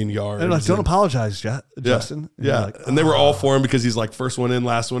 1 billion yards. And like, don't apologize, Justin. Yeah. Like, and they were all for him because he's like first one in,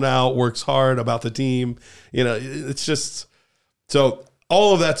 last one out, works hard about the team. It's just so.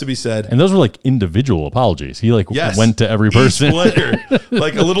 All of that to be said. And those were like individual apologies. He went to every person. Each player,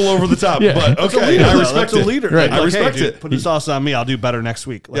 like a little over the top. Yeah. But okay, I respect it. A leader. Right. Like, I respect it. Put the sauce on me. I'll do better next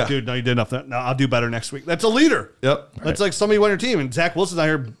week. Like, dude, no, you did enough. No, I'll do better next week. That's a leader. Yep. That's like somebody won your team, and Zach Wilson's out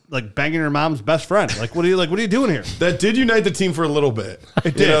here like banging her mom's best friend. Like, what are you doing here? That did unite the team for a little bit.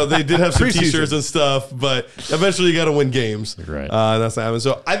 It did. They did have some T-shirts and stuff, but eventually you got to win games. Right. That's not happening.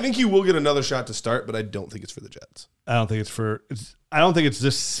 So I think he will get another shot to start, but I don't think it's for the Jets. I don't think it's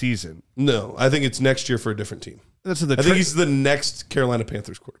this season. No, I think it's next year for a different team. I think he's the next Carolina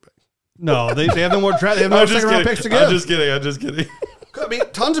Panthers quarterback. No, they have no more draft. They have no second-round picks to give. I'm just kidding. I mean,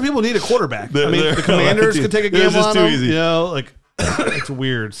 tons of people need a quarterback. The Commanders could take a gamble on him. Easy. It's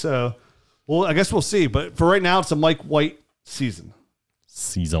weird. So, well, I guess we'll see. But for right now, it's a Mike White season.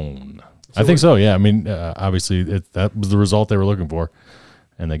 I think so. Yeah. I mean, obviously, that was the result they were looking for,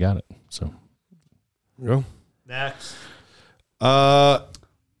 and they got it. So, go next. You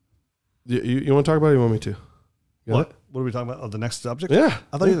want to talk about it or you want me to? What are we talking about? Oh, the next subject? Yeah.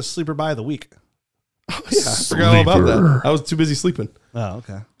 I thought you had a sleeper buy of the week. Oh, yeah, I forgot all about that. I was too busy sleeping. Oh,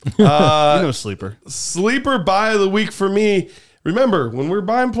 okay. Sleeper. Sleeper buy of the week for me. Remember, when we're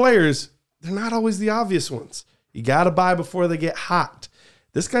buying players, they're not always the obvious ones. You got to buy before they get hot.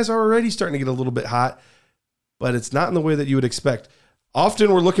 This guy's already starting to get a little bit hot, but it's not in the way that you would expect.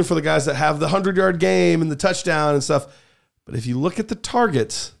 Often we're looking for the guys that have the 100-yard game and the touchdown and stuff. But if you look at the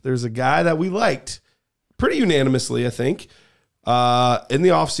targets, there's a guy that we liked pretty unanimously, I think, in the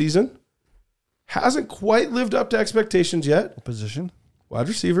offseason. Hasn't quite lived up to expectations yet. What position? Wide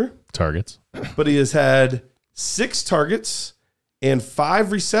receiver. Targets. But he has had 6 targets and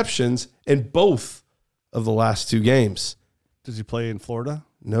 5 receptions in both of the last 2 games. Does he play in Florida?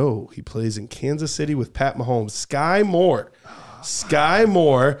 No, he plays in Kansas City with Pat Mahomes. Sky Moore. Sky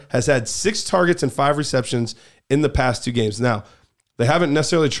Moore has had 6 targets and 5 receptions in the past 2 games. Now, they haven't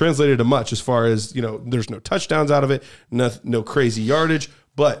necessarily translated to much as far as, there's no touchdowns out of it, no crazy yardage,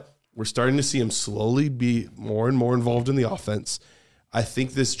 but we're starting to see him slowly be more and more involved in the offense. I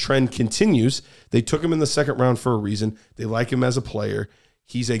think this trend continues. They took him in the 2nd round for a reason. They like him as a player.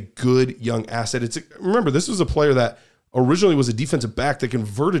 He's a good young asset. Remember, this was a player that originally was a defensive back that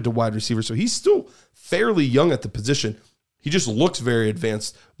converted to wide receiver, so he's still fairly young at the position. He just looks very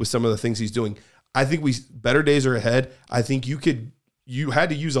advanced with some of the things he's doing. I think better days are ahead. I think you had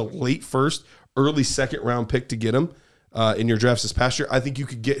to use a late 1st, early 2nd round pick to get him. in your drafts this past year. I think you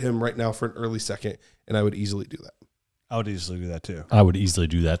could get him right now for an early second, and I would easily do that. I would easily do that too. I would easily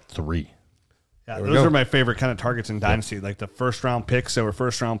do that 3. Yeah, those are my favorite kind of targets in Dynasty, like the first-round picks that were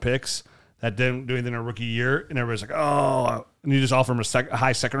first-round picks that didn't do anything in a rookie year, and everybody's like, oh, and you just offer them a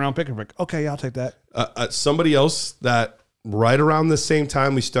high second-round pick, and we're like, okay, yeah, I'll take that. Somebody else that right around the same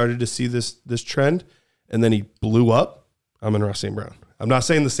time we started to see this trend, and then he blew up, Amon-Ra St. Brown. I'm not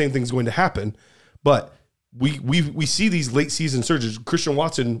saying the same thing's going to happen, but we see these late-season surges. Christian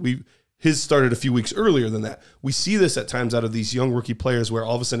Watson, his started a few weeks earlier than that. We see this at times out of these young rookie players where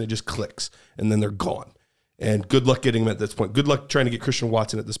all of a sudden it just clicks and then they're gone. And good luck getting them at this point. Good luck trying to get Christian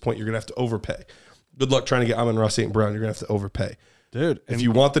Watson at this point. You're going to have to overpay. Good luck trying to get Amon-Ra St. Brown. You're going to have to overpay. Dude. If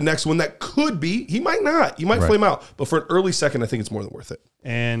you want the next one that could be, he might not. You might flame out. But for an early second, I think it's more than worth it.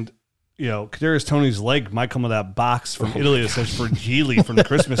 And, Kadarius Toney's leg might come with that box from Italy that says Fragile from the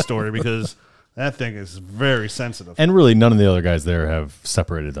Christmas Story because that thing is very sensitive. And really, none of the other guys there have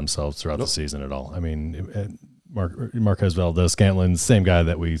separated themselves throughout the season at all. I mean, Marquez Valdez-Scantling, same guy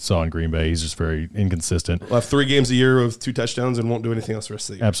that we saw in Green Bay. He's just very inconsistent. We'll have 3 games a year of 2 touchdowns and won't do anything else the rest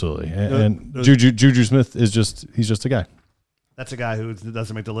of the year. Absolutely. And Juju Smith he's just a guy. That's a guy who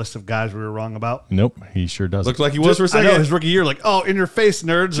doesn't make the list of guys we were wrong about. Nope, he sure doesn't. Looked like he was for a second. I know, his rookie year, like, oh, in your face,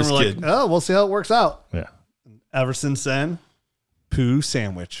 nerds. Just and we're kidding. like, oh, we'll see how it works out. Yeah. Ever since then, poo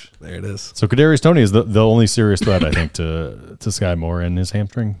sandwich. There it is. So Kadarius Toney is the only serious threat, I think, to Sky Moore, and his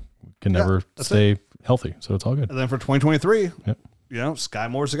hamstring can never stay healthy. So it's all good. And then for 2023, yep. Sky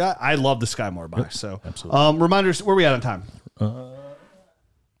Moore's the guy. I love the Sky Moore buy. Yep, so absolutely. Reminders, where are we at on time?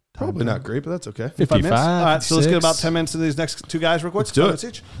 Probably not great, but that's okay. 55 minutes? All right, so let's get 56. about 10 minutes into these next 2 guys real quick. Let's do 5 it. minutes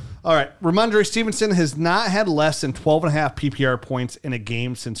each. All right. Rhamondre Stevenson has not had less than 12.5 PPR points in a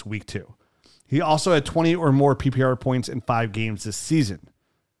game since week 2. He also had 20 or more PPR points in 5 games this season.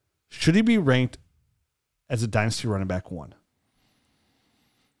 Should he be ranked as a dynasty running back 1?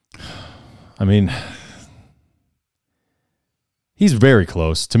 I mean, he's very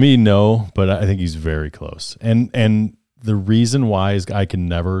close. To me, no, but I think he's very close. And the reason why is I can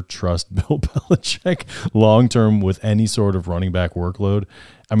never trust Bill Belichick long-term with any sort of running back workload.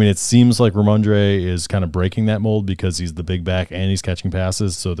 I mean, it seems like Rhamondre is kind of breaking that mold because he's the big back and he's catching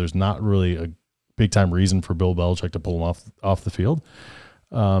passes, so there's not really a big-time reason for Bill Belichick to pull him off the field.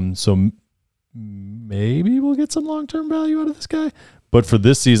 So maybe we'll get some long-term value out of this guy. But for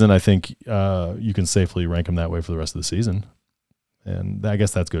this season, I think you can safely rank him that way for the rest of the season. And I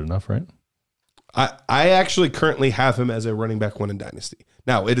guess that's good enough, right? I actually currently have him as a running back 1 in Dynasty.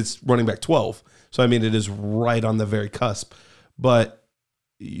 Now, it is running back 12, so I mean, it is right on the very cusp. But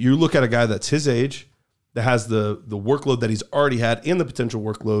you look at a guy that's his age, that has the workload that he's already had and the potential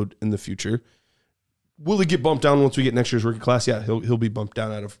workload in the future. Will he get bumped down once we get next year's rookie class? Yeah, he'll be bumped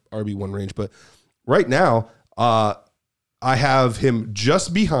down out of RB1 range. But right now, I have him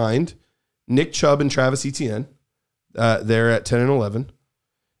just behind Nick Chubb and Travis Etienne. They're at 10 and 11.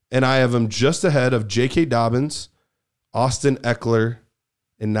 And I have him just ahead of J.K. Dobbins, Austin Eckler,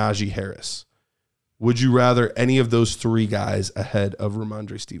 and Najee Harris. Would you rather any of those 3 guys ahead of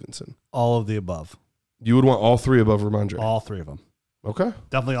Rhamondre Stevenson? All of the above. You would want all 3 above Rhamondre? All 3 of them. Okay.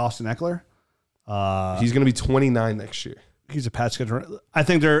 Definitely Austin Eckler. He's going to be 29 next year. He's a pass catcher. I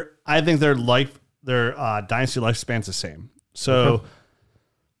think their dynasty lifespan's the same. So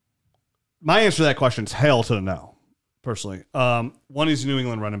my answer to that question is hell to the no. Personally, 1, he's a New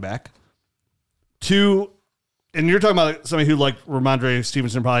England running back. 2, and you're talking about somebody who liked Rhamondre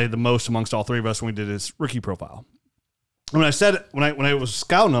Stevenson probably the most amongst all 3 of us when we did his rookie profile. And when I was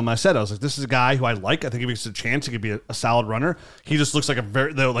scouting him, I was like, this is a guy who I like. I think if he gets a chance, he could be a solid runner. He just looks like a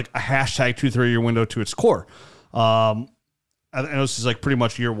hashtag 2-3 year window to its core. I know this is like pretty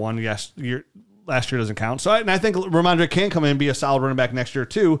much year 1. Yes, last year doesn't count. So I think Rhamondre can come in and be a solid running back next year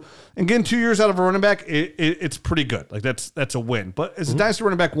too. And getting 2 years out of a running back, it's pretty good. Like that's a win. But as a dynasty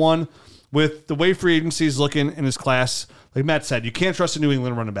running back 1, with the way free agency is looking in his class, like Matt said, you can't trust a New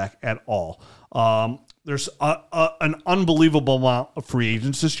England running back at all. There's an unbelievable amount of free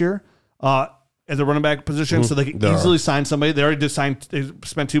agents this year at the running back position, so they can easily sign somebody. They already did sign. They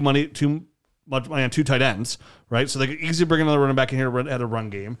spent too much money on 2 tight ends, right? So they could easily bring another running back in here at a run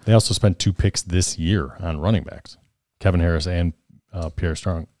game. They also spent 2 picks this year on running backs. Kevin Harris and Pierre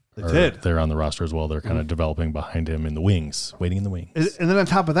Strong. They're on the roster as well. They're kind of developing behind him in the wings, waiting in the wings. And then on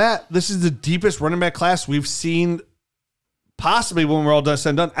top of that, this is the deepest running back class we've seen possibly when we're all done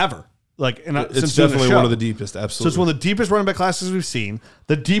and done ever. It's definitely one of the deepest, absolutely. So it's one of the deepest running back classes we've seen,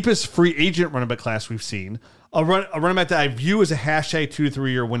 the deepest free agent running back class we've seen. a running back that I view as a hashtag 2 to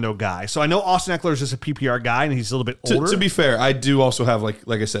 3 year window guy. So I know Austin Eckler is just a PPR guy, and he's a little bit older. To be fair, I do also have, like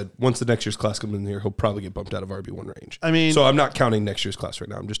I said, once the next year's class comes in here, he'll probably get bumped out of RB1 range. I mean, so I'm not counting next year's class right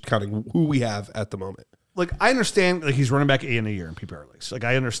now. I'm just counting who we have at the moment. Like, I understand, like, he's running back 8 in a year in PPR leagues. Like,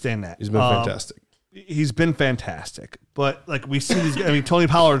 I understand that. He's been fantastic. He's been fantastic. But, like, we see these, I mean, Tony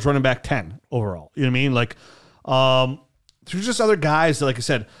Pollard's running back 10 overall. You know what I mean? Like, there's just other guys that, like I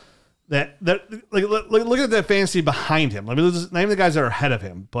said, that like look at that fantasy behind him. I mean, not even the guys that are ahead of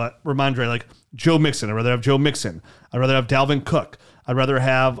him, but Rhamondre, like Joe Mixon. I'd rather have Joe Mixon. I'd rather have Dalvin Cook. I'd rather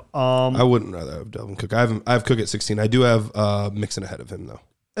have. I wouldn't rather have Dalvin Cook. I have Cook at 16. I do have Mixon ahead of him though.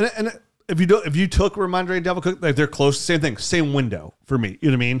 And if you took Rhamondre and Dalvin Cook, like they're close. Same thing. Same window for me.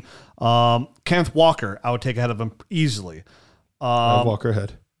 You know what I mean? Kenneth Walker, I would take ahead of him easily. I have Walker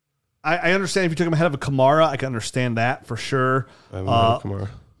ahead. I understand if you took him ahead of a Kamara, I can understand that for sure. I have Kamara.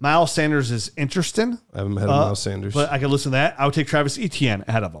 Miles Sanders is interesting. I have him ahead of Miles Sanders. But I can listen to that. I would take Travis Etienne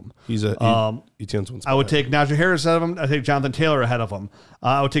ahead of him. He's Etienne's one spot I would take Najee Harris ahead of him. I would take Jonathan Taylor ahead of him.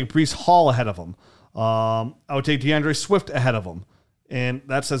 I would take Breece Hall ahead of him. I would take DeAndre Swift ahead of him. And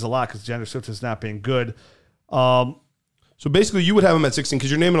that says a lot because DeAndre Swift is not being good. So basically, you would have him at 16 because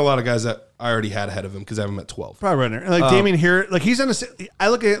you're naming a lot of guys that I already had ahead of him because I have him at 12. Probably right there. Like Damian here, like he's on the. I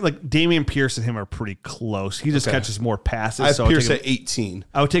look at it like Damian Pierce and him are pretty close. He just catches more passes. I have so Pierce at 18.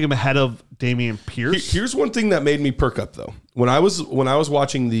 I would take him ahead of Damian Pierce. Here's one thing that made me perk up though. When I was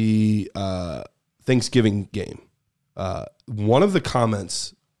watching the Thanksgiving game, one of the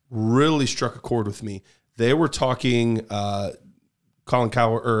comments really struck a chord with me. They were talking Chris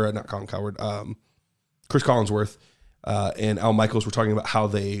Collinsworth. And Al Michaels were talking about how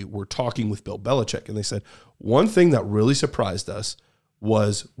they were talking with Bill Belichick. And they said, one thing that really surprised us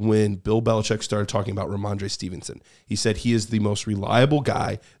was when Bill Belichick started talking about Rhamondre Stevenson. He said he is the most reliable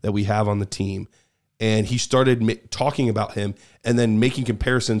guy that we have on the team. And he started talking about him and then making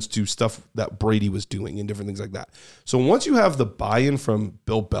comparisons to stuff that Brady was doing and different things like that. So once you have the buy-in from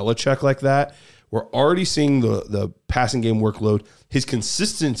Bill Belichick like that, we're already seeing the passing game workload. His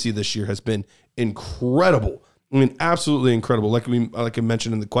consistency this year has been incredible. I mean, absolutely incredible. Like I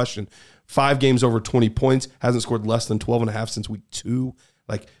mentioned in the question, 5 games over 20 points, hasn't scored less than 12.5 since week 2.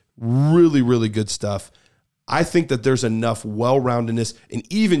 Like, really, really good stuff. I think that there's enough well-roundedness and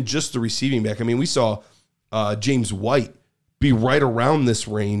even just the receiving back. I mean, we saw James White be right around this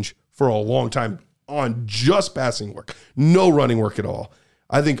range for a long time on just passing work, no running work at all.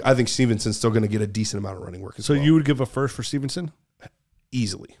 I think Stevenson's still going to get a decent amount of running work as well. So you would give a first for Stevenson?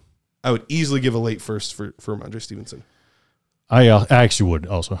 Easily. I would easily give a late first for Rhamondre Stevenson. I actually would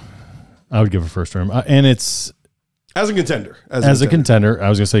also. I would give a first term. And it's... As a contender. As a contender, I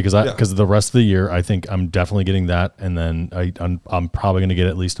was going to say, because the rest of the year, I think I'm definitely getting that. And then I'm probably going to get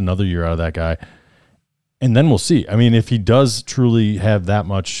at least another year out of that guy. And then we'll see. I mean, if he does truly have that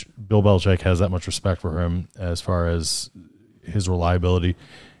much, Bill Belichick has that much respect for him as far as his reliability,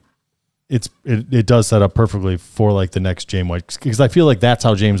 it does set up perfectly for like the next James White, because I feel like that's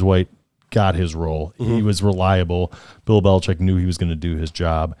how James White got his role. Mm-hmm. He was reliable. Bill Belichick knew he was going to do his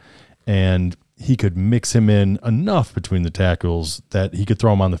job, and he could mix him in enough between the tackles that he could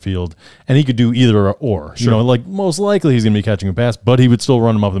throw him on the field, and he could do either or. Sure. You know, like most likely he's going to be catching a pass, but he would still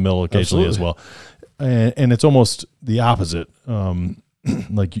run him up the middle occasionally as well. And it's almost the opposite.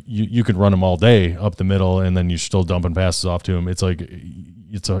 Like you could run him all day up the middle, and then you're still dumping passes off to him. It's like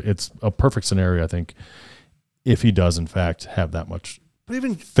it's a perfect scenario, I think, if he does in fact have that much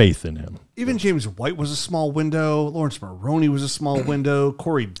faith in him. Even James White was a small window. Lawrence Maroney was a small window.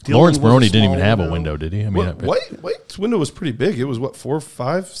 Corey Dillon. Lawrence Maroney didn't even have a window, did he? I mean, White's window was pretty big. It was 4 or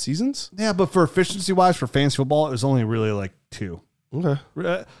 5 seasons. Yeah, but for efficiency wise, for fantasy football, it was only really like 2.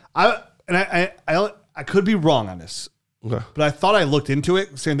 Okay. I could be wrong on this. Okay. But I thought I looked into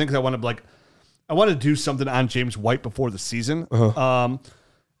it. Same thing, because I wanted to do something on James White before the season. Uh-huh.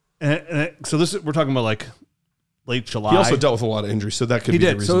 So we're talking about like late July. He also dealt with a lot of injuries, so that could be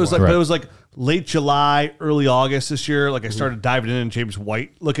the reason. So it was why. but it was like late July, early August this year. Like I started diving in James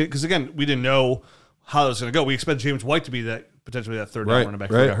White, because again, we didn't know how it was going to go. We expected James White to be potentially that third down running back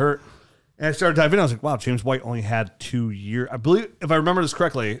before he got hurt. And I started diving in. I was like, wow, James White only had 2 years. I believe, if I remember this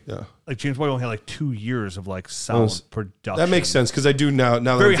correctly, like James White only had like 2 years of like solid production. That makes sense, because I do now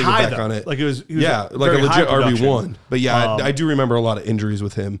that very I'm thinking high, back on it. Like he was like a legit RB1. But yeah, I do remember a lot of injuries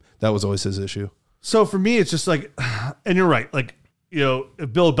with him. That was always his issue. So for me, it's just like, and you're right, like, you know,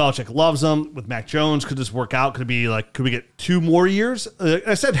 if Bill Belichick loves him with Mac Jones, could this work out? Could we get 2 more years?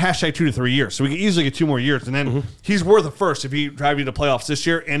 I said hashtag 2 to 3 years, so we could easily get 2 more years, and then he's worth a first if he drive you to playoffs this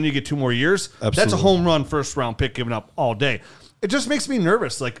year, and you get 2 more years. Absolutely. That's a home run first round pick given up all day. it just makes me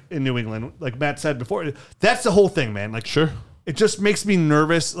nervous, like in New England, like Matt said before. That's the whole thing, man. Like, Sure. it just makes me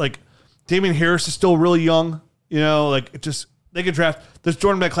nervous. Like, Damian Harris is still really young, like it just, they could draft, this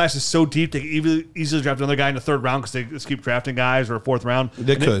Jordan Beck class is so deep, they could easily draft another guy in the 3rd round because they just keep drafting guys, or a 4th round.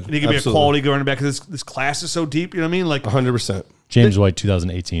 They could. And he could be a quality running back because this class is so deep, you know what I mean? Like 100%. James White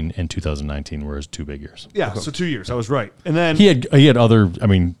 2018 and 2019 were his 2 big years. Yeah, so 2 years. I was right. And then he had other,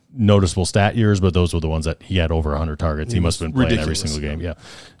 noticeable stat years, but those were the ones that he had over 100 targets. He must have been playing every single game. Yeah.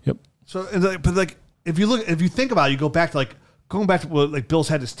 Yep. So, but if you think about it, you go back to going back to what like Bill's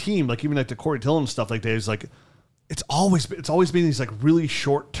had his team, like even like the Corey Dillon stuff like that, is like it's always been these like really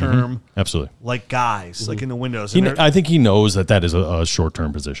short term, absolutely, like guys like in the windows. I think he knows that is a short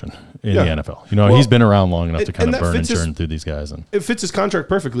term position in the NFL. He's been around long enough to kind of burn and churn through these guys, and it fits his contract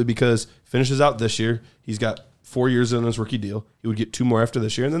perfectly because finishes out this year. He's got 4 years in his rookie deal. He would get 2 more after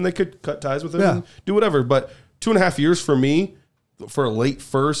this year, and then they could cut ties with him and do whatever. But 2.5 years for me, for a late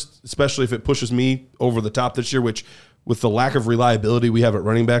first, especially if it pushes me over the top this year, which with the lack of reliability we have at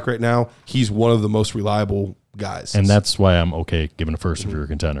running back right now, he's one of the most reliable guys. And that's why I'm okay giving a first if you're a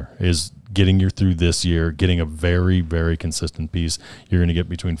contender, is getting you through this year, getting a very, very consistent piece. You're going to get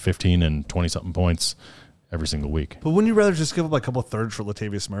between 15 and 20-something points every single week. But wouldn't you rather just give up like a couple thirds for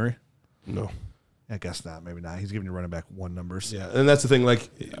Latavius Murray? No. I guess not. Maybe not. He's giving you running back 1 numbers. Yeah, and that's the thing. Like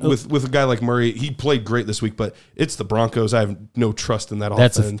with a guy like Murray, he played great this week, but it's the Broncos. I have no trust in that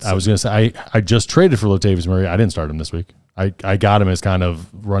offense. I was going to say, I just traded for Latavius Murray. I didn't start him this week. I got him as kind of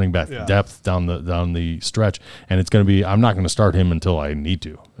running back depth down the stretch, and it's going to be. I'm not going to start him until I need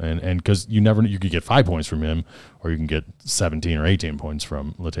to, and because you could get 5 points from him, or you can get 17 or 18 points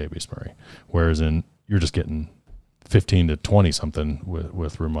from Latavius Murray. Whereas you're just getting 15 to 20 something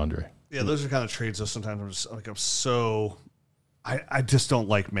with Rhamondre. Yeah, those are kind of trades. Though sometimes I just don't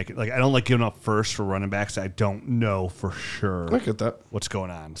like making I don't like giving up first for running backs. I don't know for sure. I get that. What's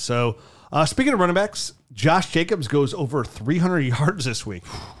going on? So speaking of running backs, Josh Jacobs goes over 300 yards this week.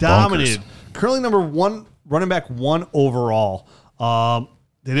 Dominated. Currently number 1 running back 1 overall.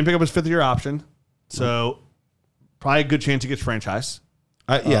 They didn't pick up his 5th-year option, so probably a good chance he gets franchised.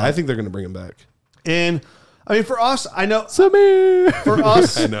 I think they're going to bring him back. And I mean, for us, I know. Samir! For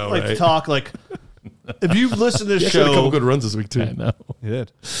us, I know, like right? talk like if you've listened to this He had a show, couple good runs this week too. I know. he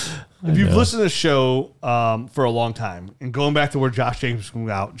did. If you've listened to this show for a long time, and going back to where Josh Jacobs was coming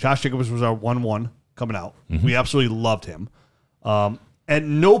out, Josh Jacobs was our 1-1 coming out. Mm-hmm. We absolutely loved him. At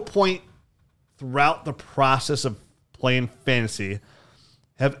no point throughout the process of playing fantasy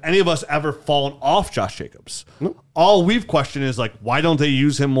have any of us ever fallen off Josh Jacobs. Nope. All we've questioned is like, why don't they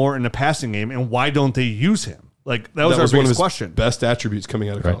use him more in the passing game, and why don't they use him? Like that was our biggest question. Best attributes coming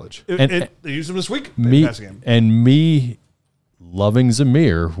out of college. They used him this week. In the passing game. Me loving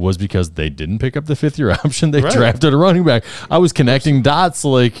Zamir was because they didn't pick up the 5th-year option. They drafted a running back. I was connecting dots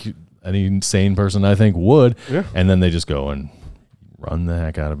like any sane person I think would, and then they just go and run the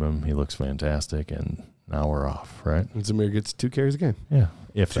heck out of him. He looks fantastic, and now we're off, right? And Zamir gets 2 carries a game.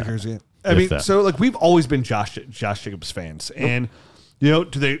 Yeah, 2 carries a game. I mean, so like we've always been Josh Jacobs fans, and do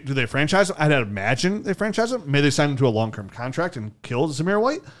they franchise him? I'd imagine they franchise him. Maybe they sign him to a long-term contract and kill Zamir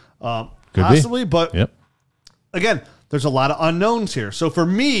White, possibly. But again, there's a lot of unknowns here. So for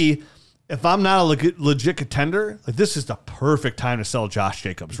me, if I'm not a legit contender, like this is the perfect time to sell Josh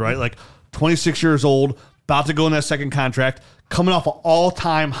Jacobs, right? Like 26 years old, about to go in that second contract, coming off an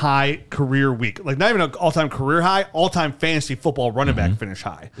all-time high career week. Like not even an all-time career high, all-time fantasy football running back finish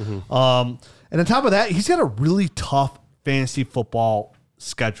high. And on top of that, he's got a really tough fantasy football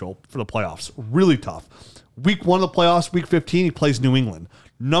schedule for the playoffs. Really tough. Week 1 of the playoffs, week 15, he plays New England.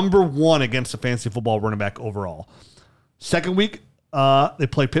 Number 1 against the fantasy football running back overall. Second week, they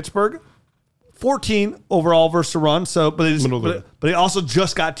play Pittsburgh. 14 overall versus the run. So, but they also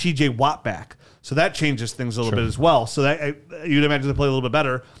just got TJ Watt back. So that changes things a little bit as well. So that you'd imagine they play a little bit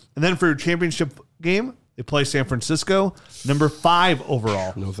better. And then for your championship game, they play San Francisco, number 5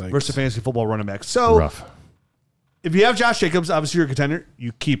 overall versus the fantasy football running back. So rough. If you have Josh Jacobs, obviously you're a contender,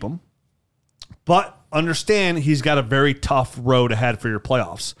 you keep him. But understand he's got a very tough road ahead for your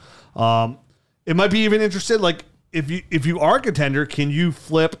playoffs. It might be even interested, like if you are a contender, can you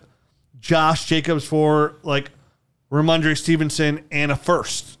flip Josh Jacobs for like Rhamondre Stevenson and a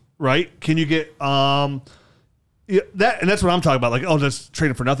first? Right? Can you get that? And that's what I'm talking about. Like, let's trade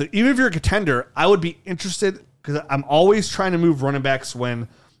him for nothing. Even if you're a contender, I would be interested because I'm always trying to move running backs when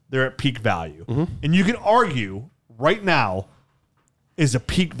they're at peak value. And you can argue right now is a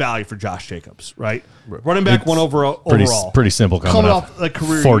peak value for Josh Jacobs, right? Running back 1 overall. Pretty simple coming off like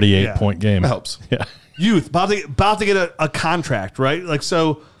career 48-point game. That helps. Yeah. Youth, about to get a contract, right? Like,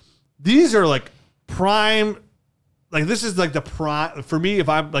 so these are like prime like this is like the prime for me. If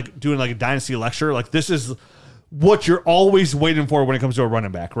I'm like doing like a dynasty lecture, like this is what you're always waiting for when it comes to a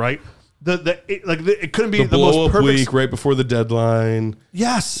running back, right? It couldn't be the most perfect week right before the deadline.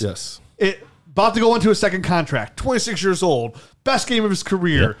 Yes. About to go into a second contract. 26 years old, best game of his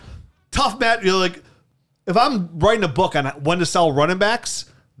career. Yep. Tough bet. Like if I'm writing a book on when to sell running backs,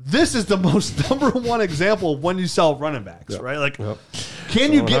 this is the most number one example of when you sell running backs, right? Like,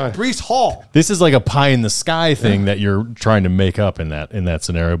 can you get Breece Hall? This is like a pie in the sky thing that you're trying to make up in that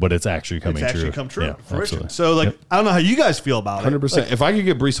scenario, but it's actually coming true. It's actually come true. Yeah, fruition. So, like, I don't know how you guys feel about 100%. it. 100%. If I could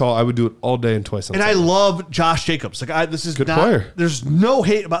get Breece Hall, I would do it all day and twice on And Sunday. I love Josh Jacobs. Like, this is good not. Player. There's no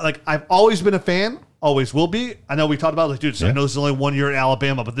hate about. Like, I've always been a fan. Always will be. I know we talked about like, dude. So I know this is only 1 year at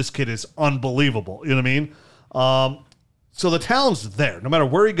Alabama, but this kid is unbelievable. You know what I mean? So the talent's there. No matter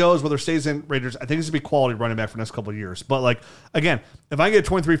where he goes, whether he stays in Raiders, I think he's going to be quality running back for the next couple of years. But, like, again, if I get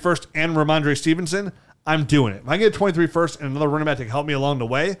 23 first and Rhamondre Stevenson, I'm doing it. If I get 23 first and another running back to help me along the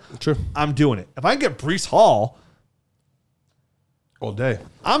way, I'm doing it. If I can get Breece Hall all day,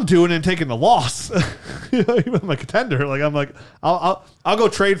 I'm doing it and taking the loss. Even my contender. Like, I'm like, I'll go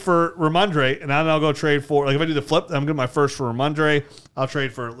trade for Rhamondre, and then I'll go trade for, like, if I do the flip, I'm getting my first for Rhamondre. I'll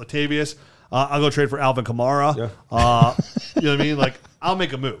trade for Latavius. I'll go trade for Alvin Kamara. Yeah. You know what I mean? Like, I'll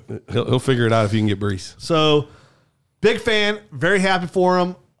make a move. He'll figure it out if he can get Breece. So, big fan. Very happy for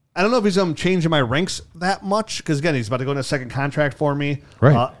him. I don't know if he's changing my ranks that much because, again, he's about to go into a second contract for me.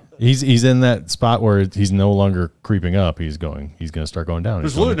 Right. He's in that spot where he's no longer creeping up. He's going to start going down.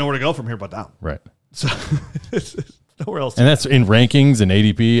 There's literally nowhere to go from here but down. Right. So, it's nowhere else. And that's in rankings and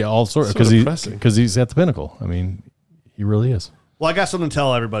ADP, all sorts, because he's at the pinnacle. I mean, he really is. Well, I got something to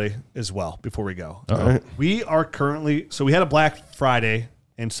tell everybody as well before we go. Right. We are currently, so we had a Black Friday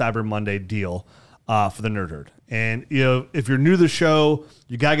and Cyber Monday deal for the Nerd Herd. And, you know, if you're new to the show,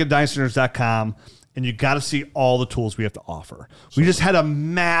 you got to get dynastynerds.com and you got to see all the tools we have to offer. We just had a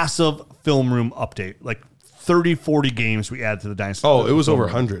massive film room update, like 30, 40 games we added to the Dynasty. Oh, it was over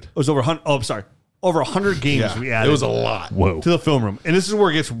 100. It was over 100. Oh, I'm sorry. Over 100 games we added. It was a lot. To the film room. And this is where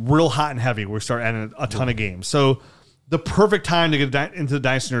it gets real hot and heavy, where we start adding a ton of games. So, the perfect time to get into the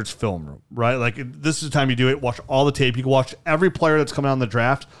Dynasty Nerds film room, right? Like, this is the time you do it. Watch all the tape. You can watch every player that's coming out in the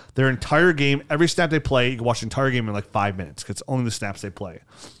draft, their entire game, every snap they play. You can watch the entire game in like 5 minutes because it's only the snaps they play.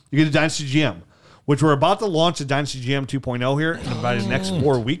 You get a Dynasty GM, which we're about to launch the Dynasty GM 2.0 here in about the next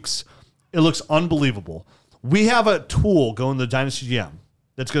 4 weeks. It looks unbelievable. We have a tool going to the Dynasty GM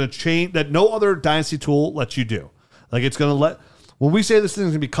that's going to change, that no other Dynasty tool lets you do. Like, it's going to let, when we say this thing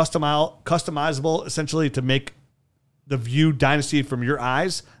is going to be customizable, essentially to make the view Dynasty from your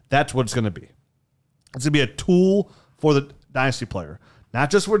eyes, that's what it's going to be. It's going to be a tool for the Dynasty player. Not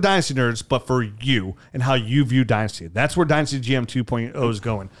just for Dynasty Nerds, but for you and how you view Dynasty. That's where Dynasty GM 2.0 is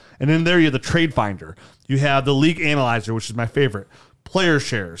going. And then there you have the Trade Finder. You have the League Analyzer, which is my favorite. Player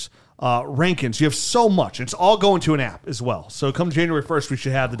shares, rankings. You have so much. It's all going to an app as well. So come January 1st, we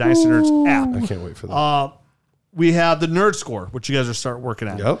should have the Dynasty Nerds app. I can't wait for that. We have the Nerd Score, which you guys are starting working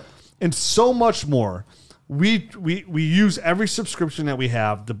on. Yep. And so much more. We use every subscription that we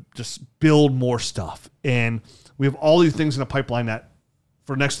have to just build more stuff. And we have all these things in the pipeline that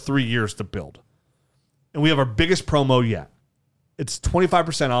for the next 3 years to build. And we have our biggest promo yet. It's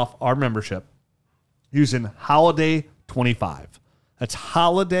 25% off our membership using Holiday 25. That's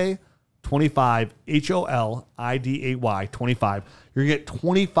Holiday 25, HOLIDAY 25. You're going to get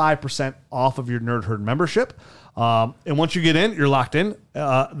 25% off of your Nerd Herd membership. And once you get in, you're locked in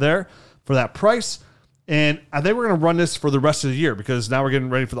there for that price. And I think we're going to run this for the rest of the year because now we're getting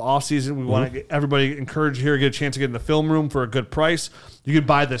ready for the off season. We want to get everybody encouraged here, get a chance to get in the film room for a good price. You can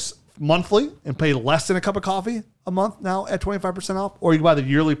buy this monthly and pay less than a cup of coffee a month now at 25% off, or you can buy the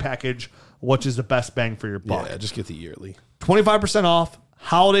yearly package, which is the best bang for your buck. Yeah, just get the yearly. 25% off,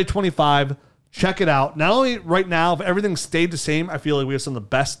 Holiday 25. Check it out. Not only right now, if everything stayed the same, I feel like we have some of the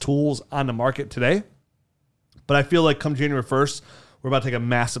best tools on the market today. But I feel like come January 1st, we're about to take a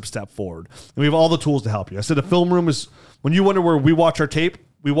massive step forward. And we have all the tools to help you. I said the film room is, when you wonder where we watch our tape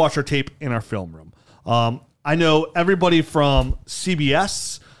in our film room. I know everybody from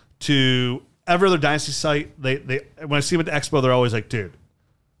CBS to every other Dynasty site, they when I see them at the Expo, they're always like, dude,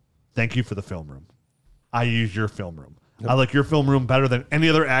 thank you for the film room. I use your film room. Yep. I like your film room better than any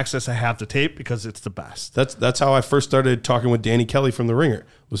other access I have to tape because it's the best. That's how I first started talking with Danny Kelly from The Ringer,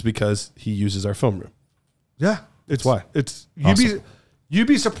 was because he uses our film room. Yeah. It's why. It's awesome. You'd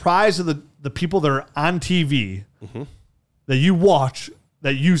be surprised at the people that are on TV that you watch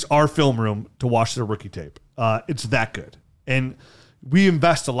that use our film room to watch their rookie tape. It's that good. And we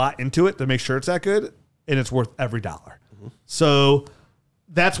invest a lot into it to make sure it's that good, and it's worth every dollar. So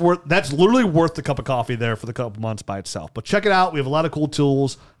that's literally worth the cup of coffee there for the couple months by itself. But check it out. We have a lot of cool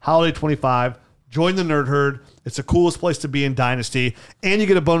tools. Holiday 25. Join the Nerd Herd. It's the coolest place to be in Dynasty. And you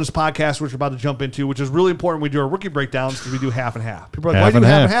get a bonus podcast, which we're about to jump into, which is really important. We do our rookie breakdowns because we do half and half. People are like, why do you do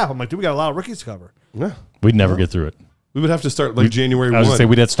half and half? I'm like, dude, we got a lot of rookies to cover. Yeah. We'd never get through it. We would have to start January 1. I was going to say,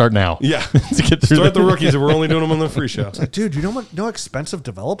 we'd have to start now. Yeah. To get through start the rookies if we're only doing them on the free show. It's like, dude, you know how expensive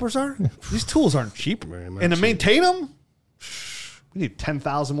developers are? These tools aren't cheap. And to maintain them, we need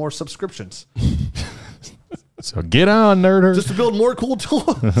 10,000 more subscriptions. So get on, nerders. Just to build more cool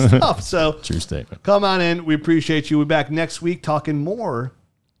tools stuff. So True statement. Come on in. We appreciate you. We'll be back next week talking more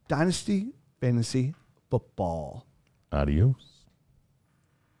Dynasty Fantasy Football. Adios.